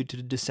 1942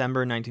 to December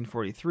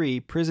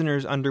 1943.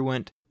 Prisoners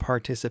underwent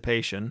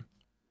participation,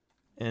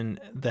 in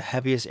the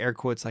heaviest air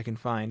quotes I can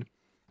find,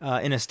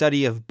 in a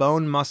study of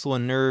bone, muscle,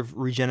 and nerve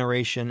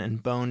regeneration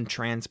and bone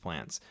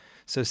transplants.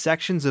 So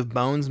sections of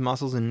bones,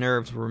 muscles, and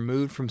nerves were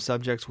removed from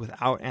subjects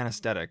without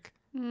anesthetic.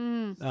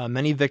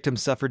 Many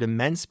victims suffered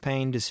immense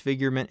pain,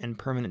 disfigurement, and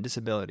permanent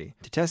disability.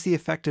 To test the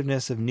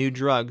effectiveness of new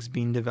drugs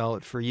being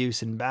developed for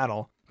use in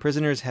battle,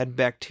 prisoners had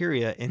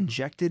bacteria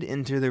injected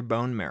into their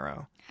bone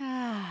marrow.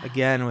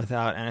 Again,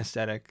 without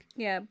anesthetic.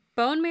 Yeah.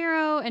 Bone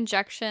marrow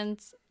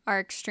injections are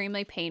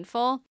extremely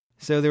painful.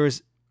 So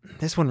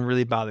this one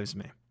really bothers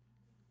me.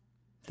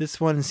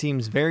 This one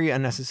seems very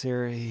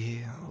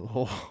unnecessary.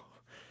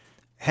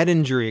 Head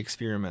injury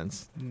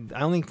experiments.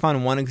 I only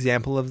found one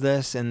example of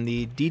this, and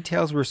the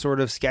details were sort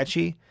of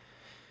sketchy.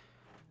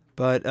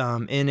 But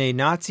in a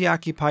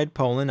Nazi-occupied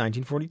Poland,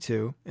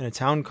 1942, in a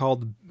town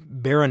called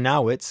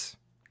Baranowitz,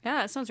 Yeah,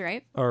 that sounds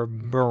right. or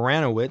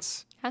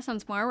Baranowitz, That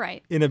sounds more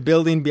right. in a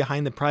building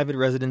behind the private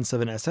residence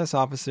of an SS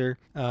officer,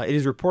 it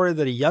is reported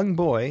that a young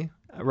boy,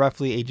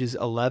 roughly ages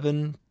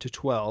 11 to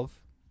 12,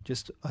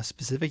 just a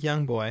specific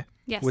young boy,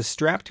 Yes. was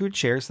strapped to a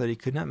chair so that he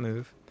could not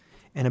move,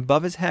 and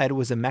above his head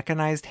was a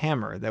mechanized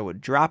hammer that would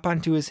drop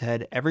onto his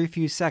head every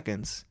few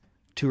seconds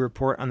to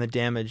report on the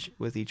damage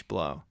with each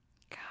blow.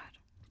 God.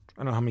 I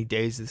don't know how many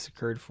days this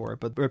occurred for,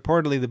 but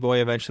reportedly the boy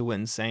eventually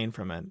went insane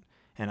from it,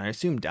 and I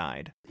assume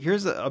died.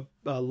 Here's a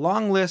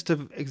long list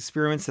of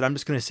experiments that I'm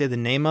just going to say the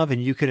name of,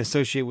 and you can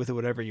associate with it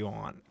whatever you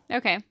want.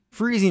 Okay.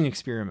 Freezing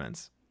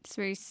experiments.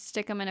 So we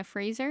stick them in a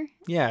freezer?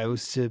 Yeah, it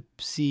was to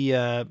see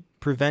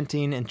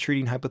preventing and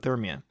treating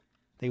hypothermia.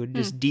 They would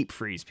just deep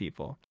freeze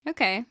people.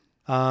 Okay.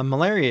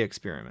 Malaria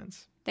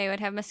experiments. They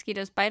would have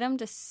mosquitoes bite them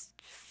to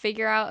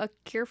figure out a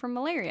cure for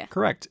malaria.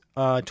 Correct.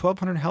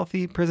 1,200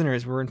 healthy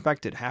prisoners were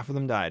infected. Half of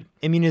them died.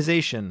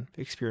 Immunization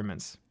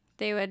experiments.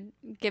 They would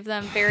give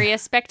them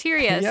various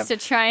bacteria Yep. to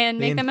try and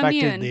make them They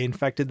immune.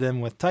 infected them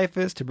with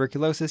typhus,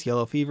 tuberculosis,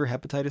 yellow fever,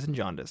 hepatitis, and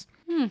jaundice.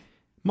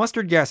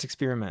 Mustard gas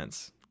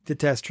experiments to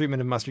test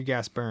treatment of mustard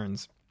gas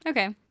burns.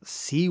 Okay.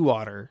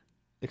 Seawater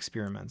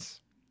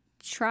experiments.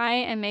 Try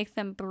and make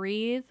them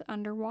breathe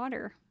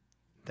underwater.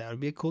 That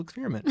would be a cool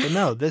experiment. But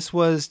no, this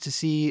was to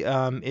see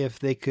if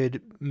they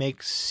could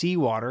make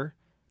seawater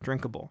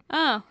drinkable.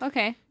 Oh,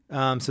 okay.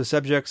 So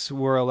subjects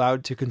were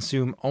allowed to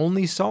consume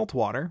only salt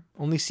water,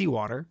 only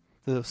seawater.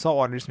 The salt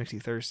water just makes you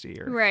thirsty.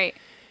 Right.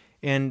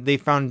 And they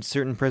found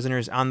certain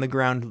prisoners on the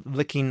ground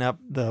licking up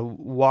the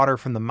water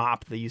from the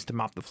mop they used to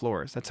mop the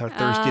floors. That's how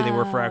thirsty they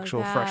were for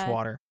actual fresh God.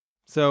 water.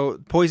 So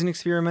poison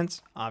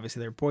experiments,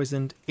 obviously they were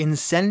poisoned.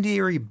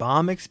 Incendiary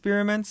bomb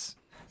experiments.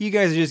 You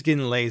guys are just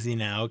getting lazy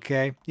now,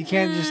 okay? You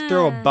can't just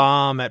throw a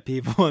bomb at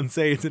people and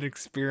say it's an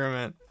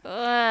experiment.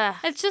 Ugh.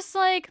 It's just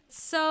like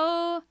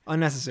so...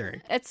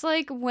 Unnecessary. It's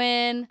like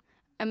when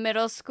a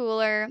middle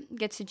schooler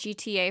gets a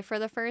GTA for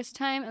the first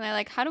time, and they're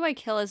like, how do I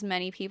kill as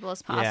many people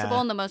as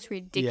possible in the most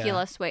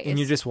ridiculous ways? And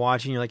you're just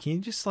watching, you're like, can you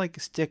just like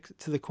stick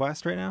to the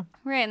quest right now?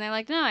 Right, and they're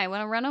like, no, I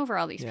want to run over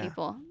all these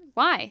people.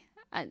 Why?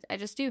 I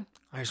just do.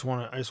 I just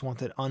want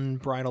that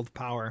unbridled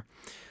power.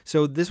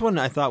 So this one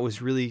I thought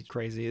was really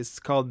crazy. It's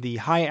called the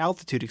high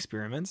altitude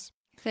experiments.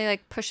 They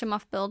like push them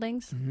off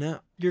buildings? No,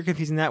 you're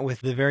confusing that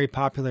with the very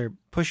popular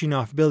pushing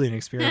off building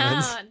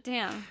experiments. Oh,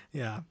 damn.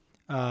 Yeah.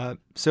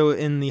 So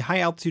in the high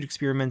altitude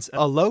experiments,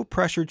 a low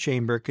pressure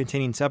chamber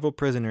containing several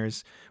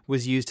prisoners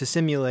was used to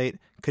simulate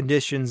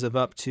conditions of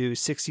up to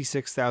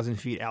 66,000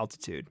 feet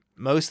altitude.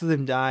 Most of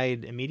them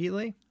died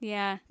immediately.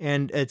 Yeah.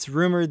 And it's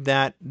rumored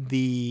that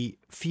the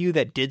few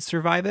that did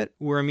survive it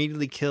were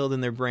immediately killed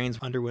and their brains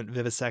underwent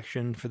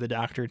vivisection for the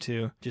doctor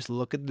to just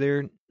look at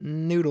their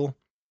noodle.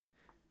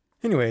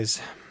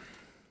 Anyways,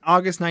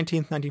 August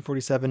 19th,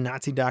 1947,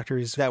 Nazi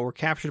doctors that were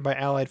captured by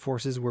Allied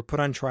forces were put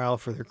on trial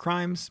for their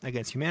crimes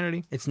against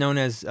humanity. It's known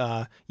as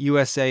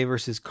USA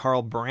versus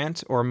Karl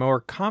Brandt, or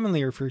more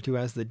commonly referred to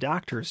as the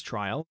Doctors'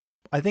 Trial.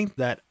 I think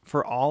that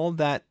for all of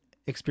that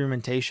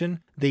experimentation,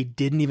 they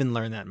didn't even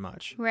learn that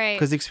much. Right.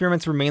 Because the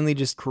experiments were mainly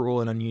just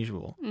cruel and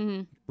unusual.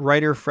 Mm-hmm.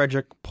 Writer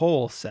Frederick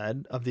Pohl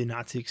said of the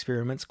Nazi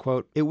experiments,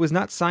 quote, "It was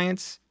not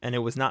science and it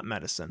was not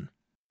medicine."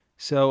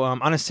 So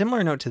on a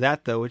similar note to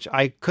that, though, which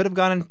I could have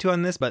gone into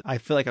on this, but I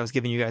feel like I was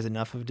giving you guys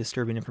enough of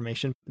disturbing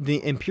information.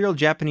 The Imperial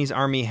Japanese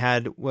Army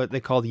had what they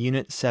called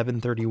Unit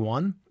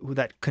 731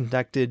 that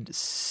conducted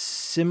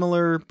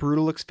similar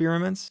brutal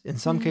experiments, in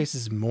some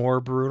cases more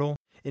brutal.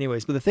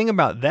 Anyways, but the thing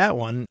about that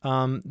one,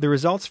 the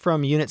results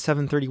from Unit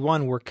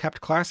 731 were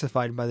kept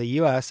classified by the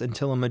U.S.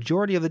 until a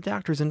majority of the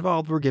doctors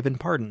involved were given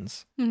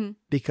pardons. Mm-hmm.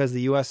 Because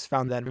the U.S.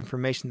 found that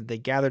information that they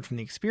gathered from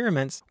the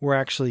experiments were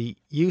actually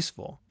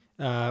useful.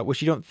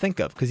 Which you don't think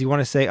of, because you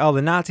want to say, oh,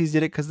 the Nazis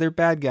did it because they're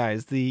bad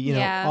guys.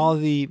 All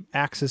the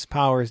Axis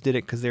powers did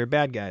it because they're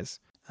bad guys.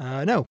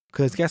 No,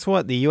 because guess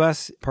what? The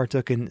U.S.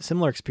 partook in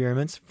similar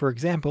experiments. For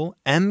example,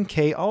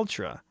 MK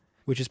Ultra,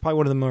 which is probably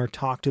one of the more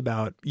talked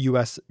about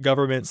U.S.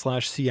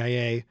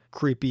 government/CIA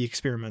creepy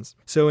experiments.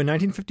 So in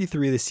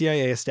 1953, the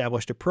CIA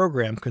established a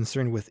program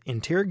concerned with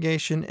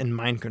interrogation and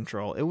mind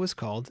control. It was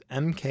called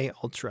MK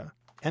Ultra.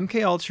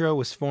 MK Ultra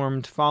was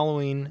formed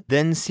following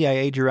then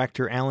CIA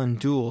Director Alan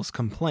Dulles'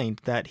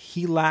 complaint that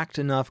he lacked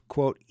enough,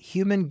 quote,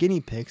 human guinea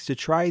pigs to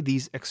try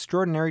these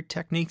extraordinary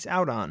techniques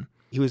out on.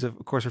 He was,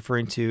 of course,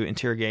 referring to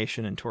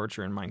interrogation and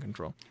torture and mind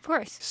control. Of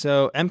course.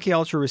 So MK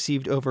Ultra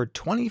received over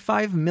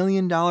 $25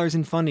 million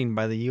in funding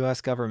by the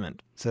U.S.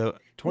 government. So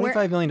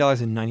 $25 million in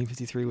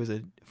 1953 was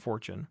a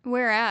fortune.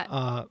 Where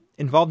at?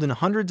 Involved in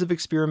hundreds of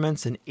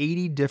experiments in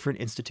 80 different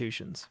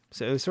institutions.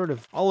 So it was sort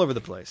of all over the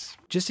place.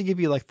 Just to give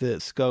you like the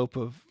scope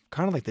of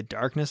kind of like the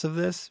darkness of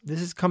this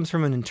comes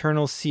from an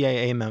internal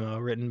CIA memo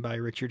written by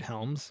Richard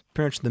Helms,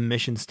 pretty much the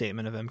mission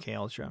statement of MK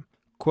Ultra.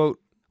 Quote,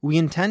 "We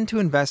intend to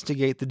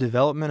investigate the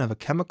development of a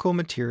chemical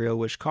material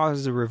which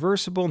causes a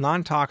reversible,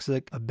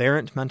 non-toxic,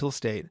 aberrant mental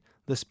state,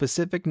 the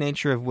specific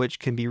nature of which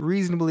can be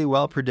reasonably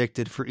well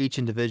predicted for each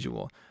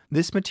individual.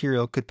 This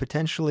material could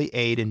potentially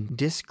aid in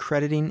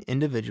discrediting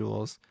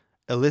individuals,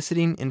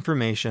 eliciting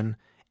information,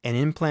 and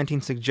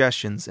implanting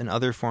suggestions and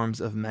other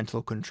forms of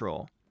mental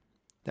control."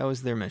 That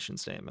was their mission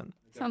statement.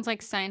 Sounds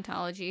like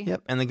Scientology.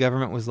 Yep, and the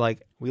government was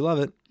like, we love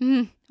it.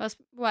 Mm-hmm. That was,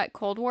 what,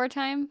 Cold War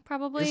time,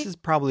 probably? This is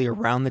probably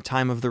around the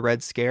time of the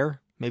Red Scare,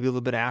 maybe a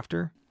little bit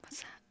after. What's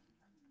that?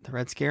 The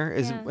Red Scare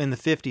is in the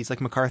 50s, like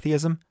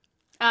McCarthyism.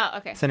 Oh,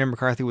 okay. Senator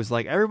McCarthy was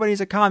like, everybody's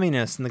a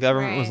communist. And the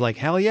government was like,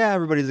 hell yeah,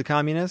 everybody's a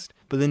communist.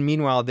 But then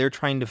meanwhile, they're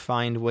trying to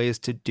find ways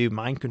to do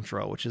mind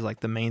control, which is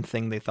like the main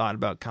thing they thought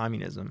about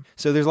communism.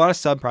 So there's a lot of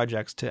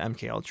sub-projects to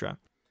MK Ultra.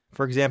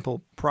 For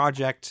example,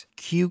 Project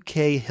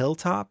QK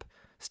Hilltop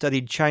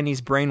studied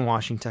Chinese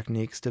brainwashing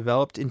techniques,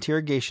 developed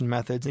interrogation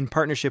methods in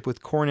partnership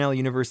with Cornell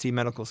University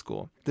Medical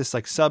School. This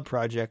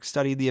sub-project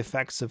studied the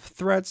effects of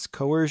threats,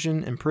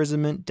 coercion,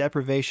 imprisonment,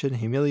 deprivation,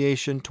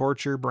 humiliation,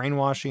 torture,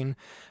 brainwashing,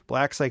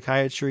 black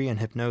psychiatry, and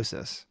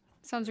hypnosis.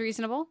 Sounds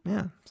reasonable.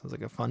 Yeah, sounds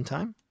like a fun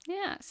time.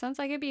 Yeah, sounds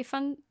like it'd be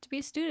fun to be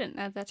a student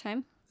at that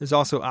time. There's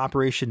also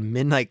Operation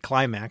Midnight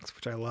Climax,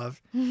 which I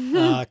love,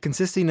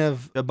 consisting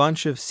of a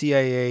bunch of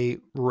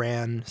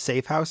CIA-ran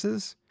safe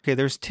houses. Okay,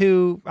 there's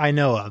two I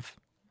know of.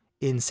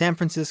 In San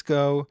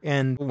Francisco,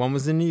 and one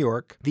was in New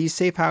York. These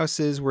safe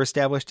houses were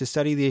established to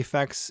study the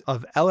effects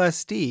of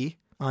LSD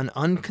on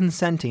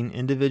unconsenting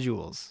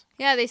individuals.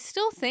 Yeah, they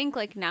still think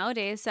like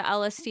nowadays that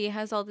LSD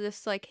has all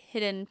this like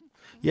hidden.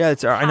 Yeah,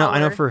 power. I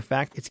know for a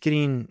fact it's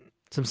getting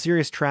some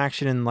serious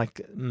traction in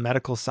like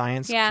medical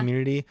science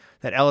community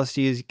that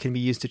LSD can be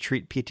used to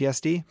treat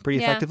PTSD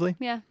pretty effectively.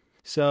 Yeah.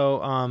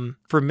 So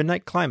for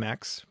Midnight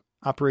Climax,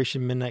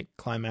 Operation Midnight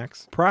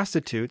Climax,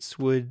 prostitutes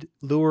would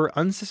lure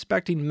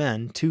unsuspecting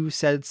men to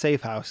said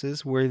safe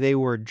houses where they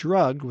were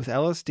drugged with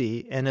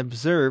LSD and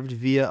observed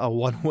via a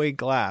one-way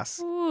glass.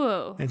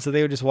 Ooh. And so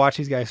they would just watch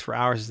these guys for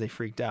hours as they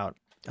freaked out.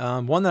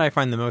 One that I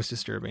find the most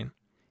disturbing.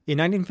 In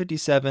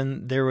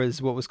 1957, there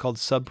was what was called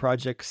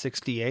Subproject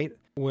 68,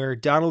 where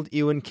Donald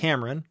Ewan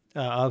Cameron,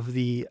 of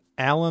the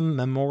Alum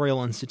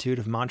Memorial Institute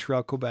of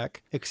Montreal,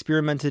 Quebec,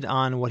 experimented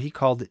on what he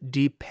called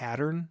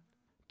depatterning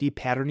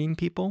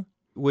people,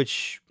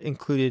 which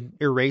included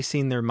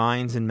erasing their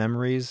minds and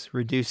memories,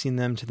 reducing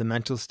them to the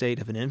mental state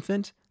of an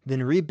infant,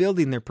 then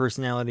rebuilding their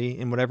personality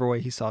in whatever way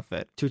he saw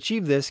fit. To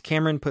achieve this,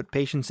 Cameron put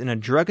patients in a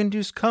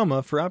drug-induced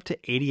coma for up to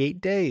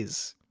 88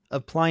 days,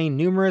 applying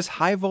numerous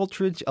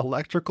high-voltage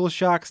electrical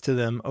shocks to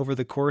them over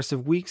the course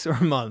of weeks or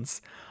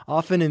months,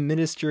 often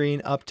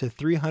administering up to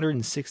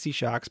 360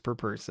 shocks per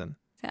person.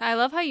 I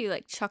love how you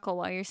chuckle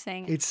while you're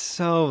saying it. It's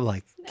so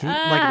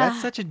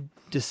that's such a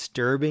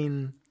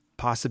disturbing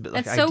possibility.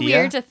 It's so idea.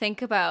 weird to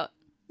think about.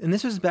 And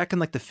this was back in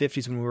the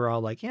 50s when we were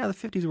all the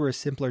 50s were a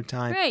simpler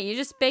time. Right, you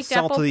just baked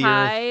Salt apple of the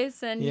pies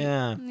earth. and,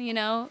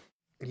 Yeah.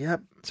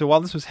 Yep. So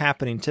while this was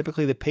happening,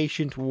 typically the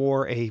patient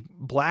wore a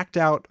blacked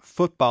out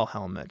football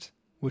helmet,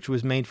 which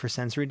was made for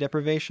sensory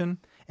deprivation.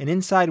 And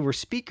inside were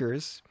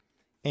speakers.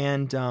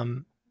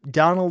 And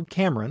Donald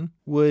Cameron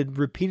would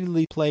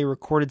repeatedly play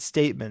recorded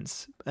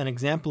statements, an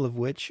example of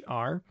which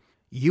are,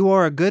 "You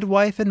are a good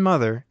wife and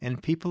mother,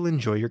 and people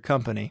enjoy your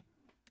company."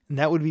 And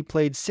that would be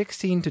played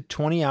 16 to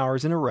 20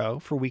 hours in a row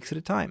for weeks at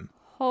a time,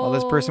 while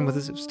this person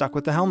was stuck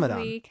with the helmet on.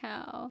 Holy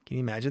cow. Can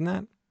you imagine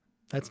that?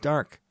 That's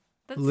dark.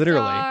 That's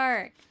Literally.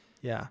 dark.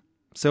 Yeah.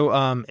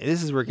 So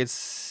this is where it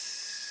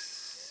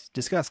gets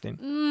disgusting.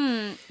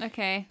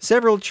 Okay.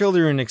 Several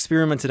children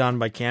experimented on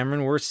by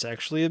Cameron were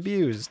sexually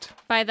abused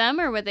By them,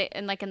 or were they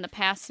in the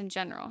past in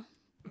general?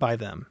 by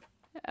them.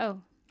 Oh.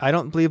 I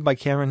don't believe by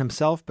Cameron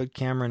himself, but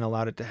Cameron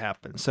allowed it to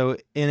happen. So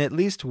in at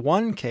least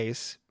one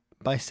case,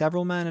 by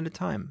several men at a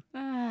time.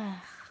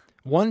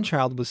 One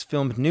child was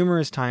filmed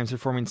numerous times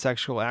performing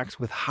sexual acts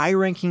with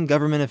high-ranking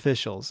government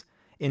officials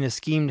in a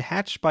scheme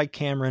hatched by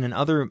Cameron and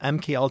other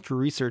MKUltra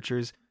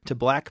researchers to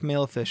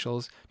blackmail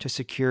officials to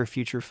secure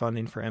future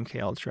funding for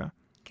MKUltra.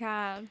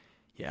 God.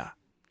 Yeah.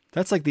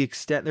 That's the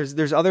extent.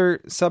 There's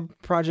other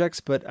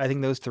sub-projects, but I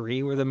think those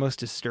three were the most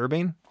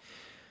disturbing.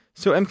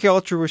 So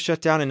MKUltra was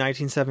shut down in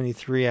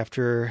 1973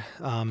 after...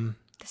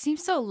 This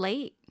seems so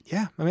late.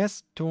 Yeah, I mean,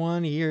 that's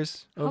 20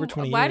 years, over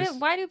 20 years.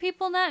 Why do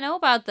people not know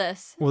about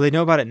this? Well, they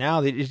know about it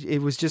now.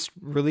 It was just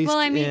released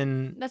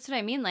in... That's what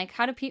I mean.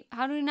 How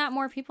do not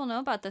more people know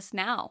about this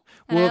now?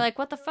 And Well, they're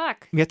what the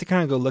fuck? You have to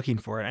kind of go looking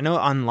for it. I know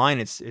online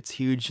it's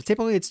huge.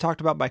 Typically, it's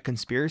talked about by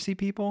conspiracy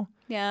people.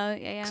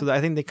 Yeah. So I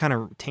think they kind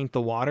of taint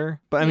the water.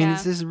 But I mean, Yeah.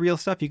 this is real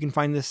stuff. You can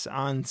find this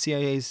on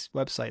CIA's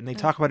website, and they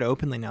talk about it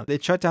openly now.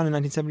 It shut down in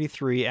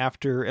 1973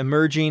 after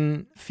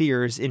emerging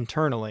fears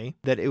internally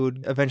that it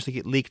would eventually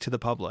get leaked to the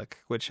public,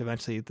 which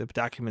eventually the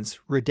documents,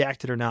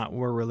 redacted or not,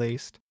 were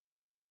released.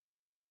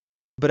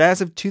 But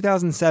as of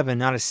 2007,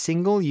 not a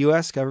single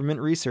U.S. government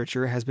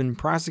researcher has been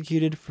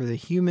prosecuted for the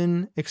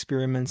human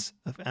experiments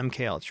of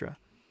MKUltra.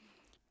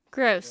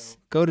 Gross.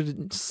 Go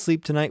to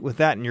sleep tonight with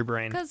that in your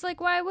brain. Because,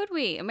 why would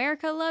we?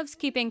 America loves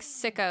keeping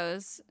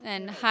sickos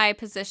in high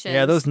positions.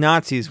 Yeah, those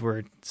Nazis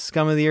were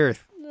scum of the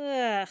earth.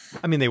 Ugh.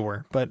 I mean, they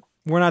were, but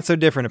we're not so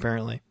different,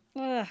 apparently.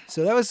 Ugh.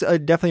 So that was a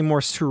definitely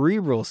more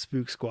cerebral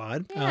Spook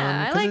Squad.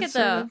 Yeah, I 'cause like it,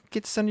 though.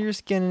 Gets under your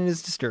skin and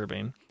is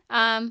disturbing.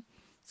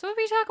 So what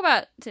do we talk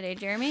about today,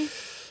 Jeremy?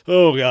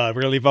 Oh, God,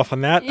 we're going to leave off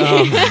on that.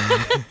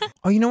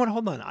 Oh, you know what?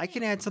 Hold on. I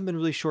can add something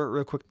really short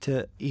real quick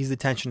to ease the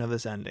tension of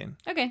this ending.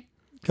 Okay.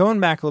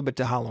 Going back a little bit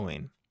to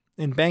Halloween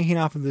and banking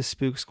off of this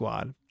Spook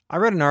Squad, I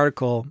read an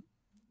article.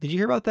 Did you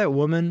hear about that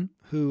woman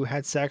who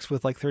had sex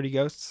with 30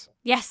 ghosts?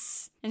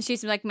 Yes. And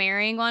she's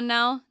marrying one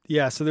now?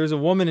 Yeah, so there's a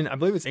woman in, I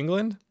believe it's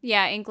England.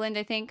 Yeah, England,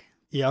 I think.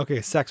 Yeah,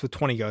 okay, sex with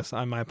 20 ghosts.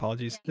 My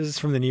apologies. This is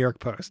from the New York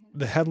Post.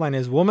 The headline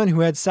is, "Woman who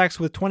had sex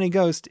with 20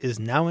 ghosts is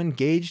now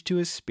engaged to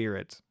a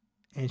spirit."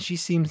 And she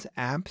seems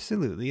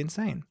absolutely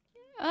insane.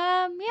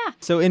 Yeah.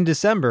 So in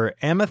December,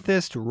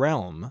 Amethyst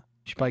Realm,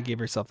 she probably gave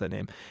herself that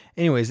name.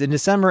 Anyways, in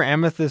December,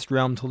 Amethyst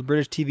Realm told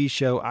British TV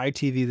show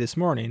ITV This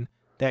Morning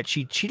that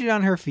she cheated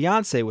on her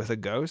fiancé with a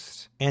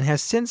ghost and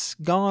has since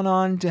gone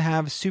on to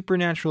have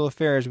supernatural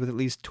affairs with at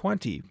least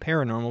 20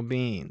 paranormal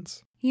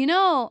beings.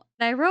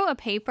 I wrote a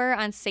paper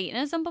on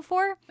Satanism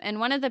before, and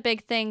one of the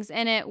big things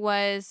in it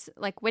was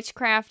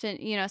witchcraft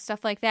and,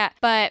 stuff like that.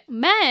 But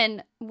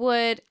men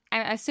would,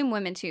 I assume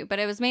women too, but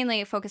it was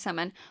mainly focused on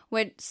men,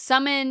 would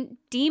summon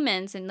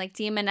demons and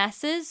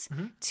demonesses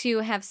to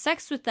have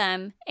sex with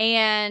them.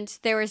 And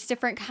there was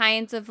different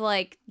kinds of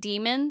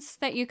demons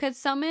that you could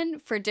summon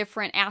for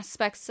different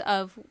aspects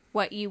of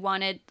what you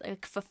wanted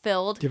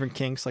fulfilled. Different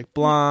kinks like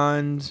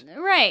blonde.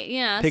 Right,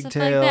 stuff like that.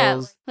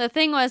 Pigtails. The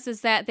thing was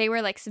that they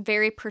were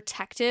very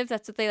protective.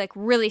 That's what they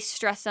really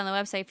stressed on the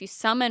website. If you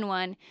summon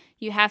one,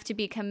 you have to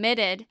be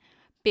committed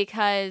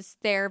because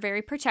they're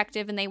very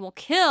protective and they will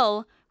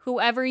kill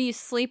whoever you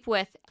sleep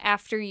with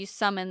after you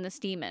summon this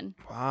demon.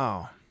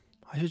 Wow.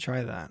 I should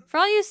try that. For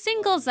all you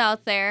singles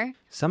out there,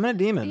 Summon a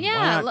demon.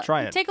 yeah, Why not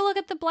try it? take a look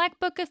at the Black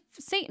Book of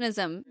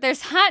Satanism.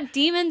 There's hot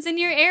demons in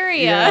your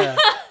area.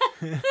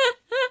 Yeah.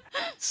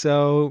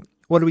 So,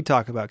 what did we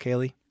talk about,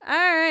 Kaylee? All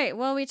right.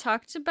 Well, we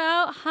talked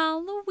about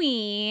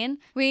Halloween.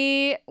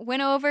 We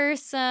went over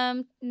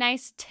some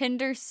nice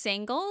Tinder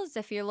singles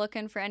if you're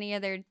looking for any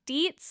other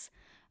deets.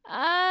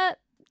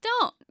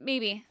 Don't,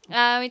 maybe.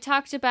 We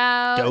talked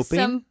about Doping?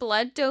 some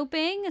blood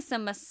doping,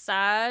 some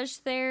massage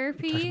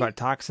therapy. Talked about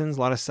toxins,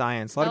 a lot of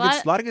science, a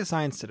lot of good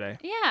science today.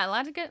 Yeah, a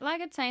lot of good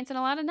science and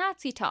a lot of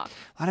Nazi talk.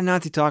 A lot of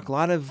Nazi talk, a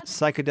lot of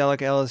psychedelic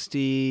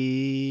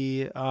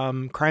LSD,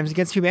 crimes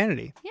against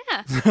humanity.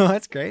 Yeah. So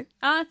that's great.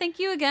 Thank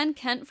you again,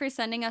 Kent, for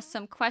sending us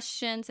some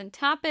questions and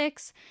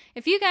topics.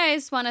 If you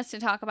guys want us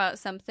to talk about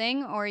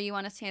something or you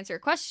want us to answer a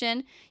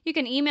question, you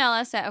can email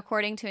us at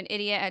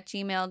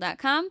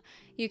accordingtoanidiot@gmail.com.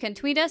 You can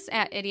tweet us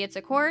at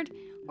idiotsaccord,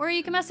 or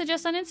you can message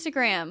us on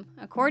Instagram,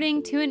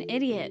 according to an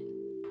idiot.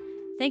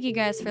 Thank you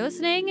guys for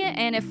listening,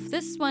 and if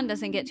this one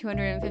doesn't get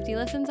 250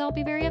 listens, I'll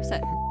be very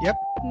upset. Yep.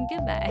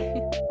 Goodbye.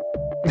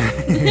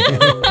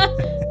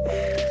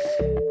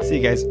 See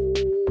you guys.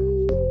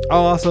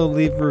 I'll also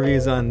leave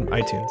reviews on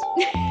iTunes.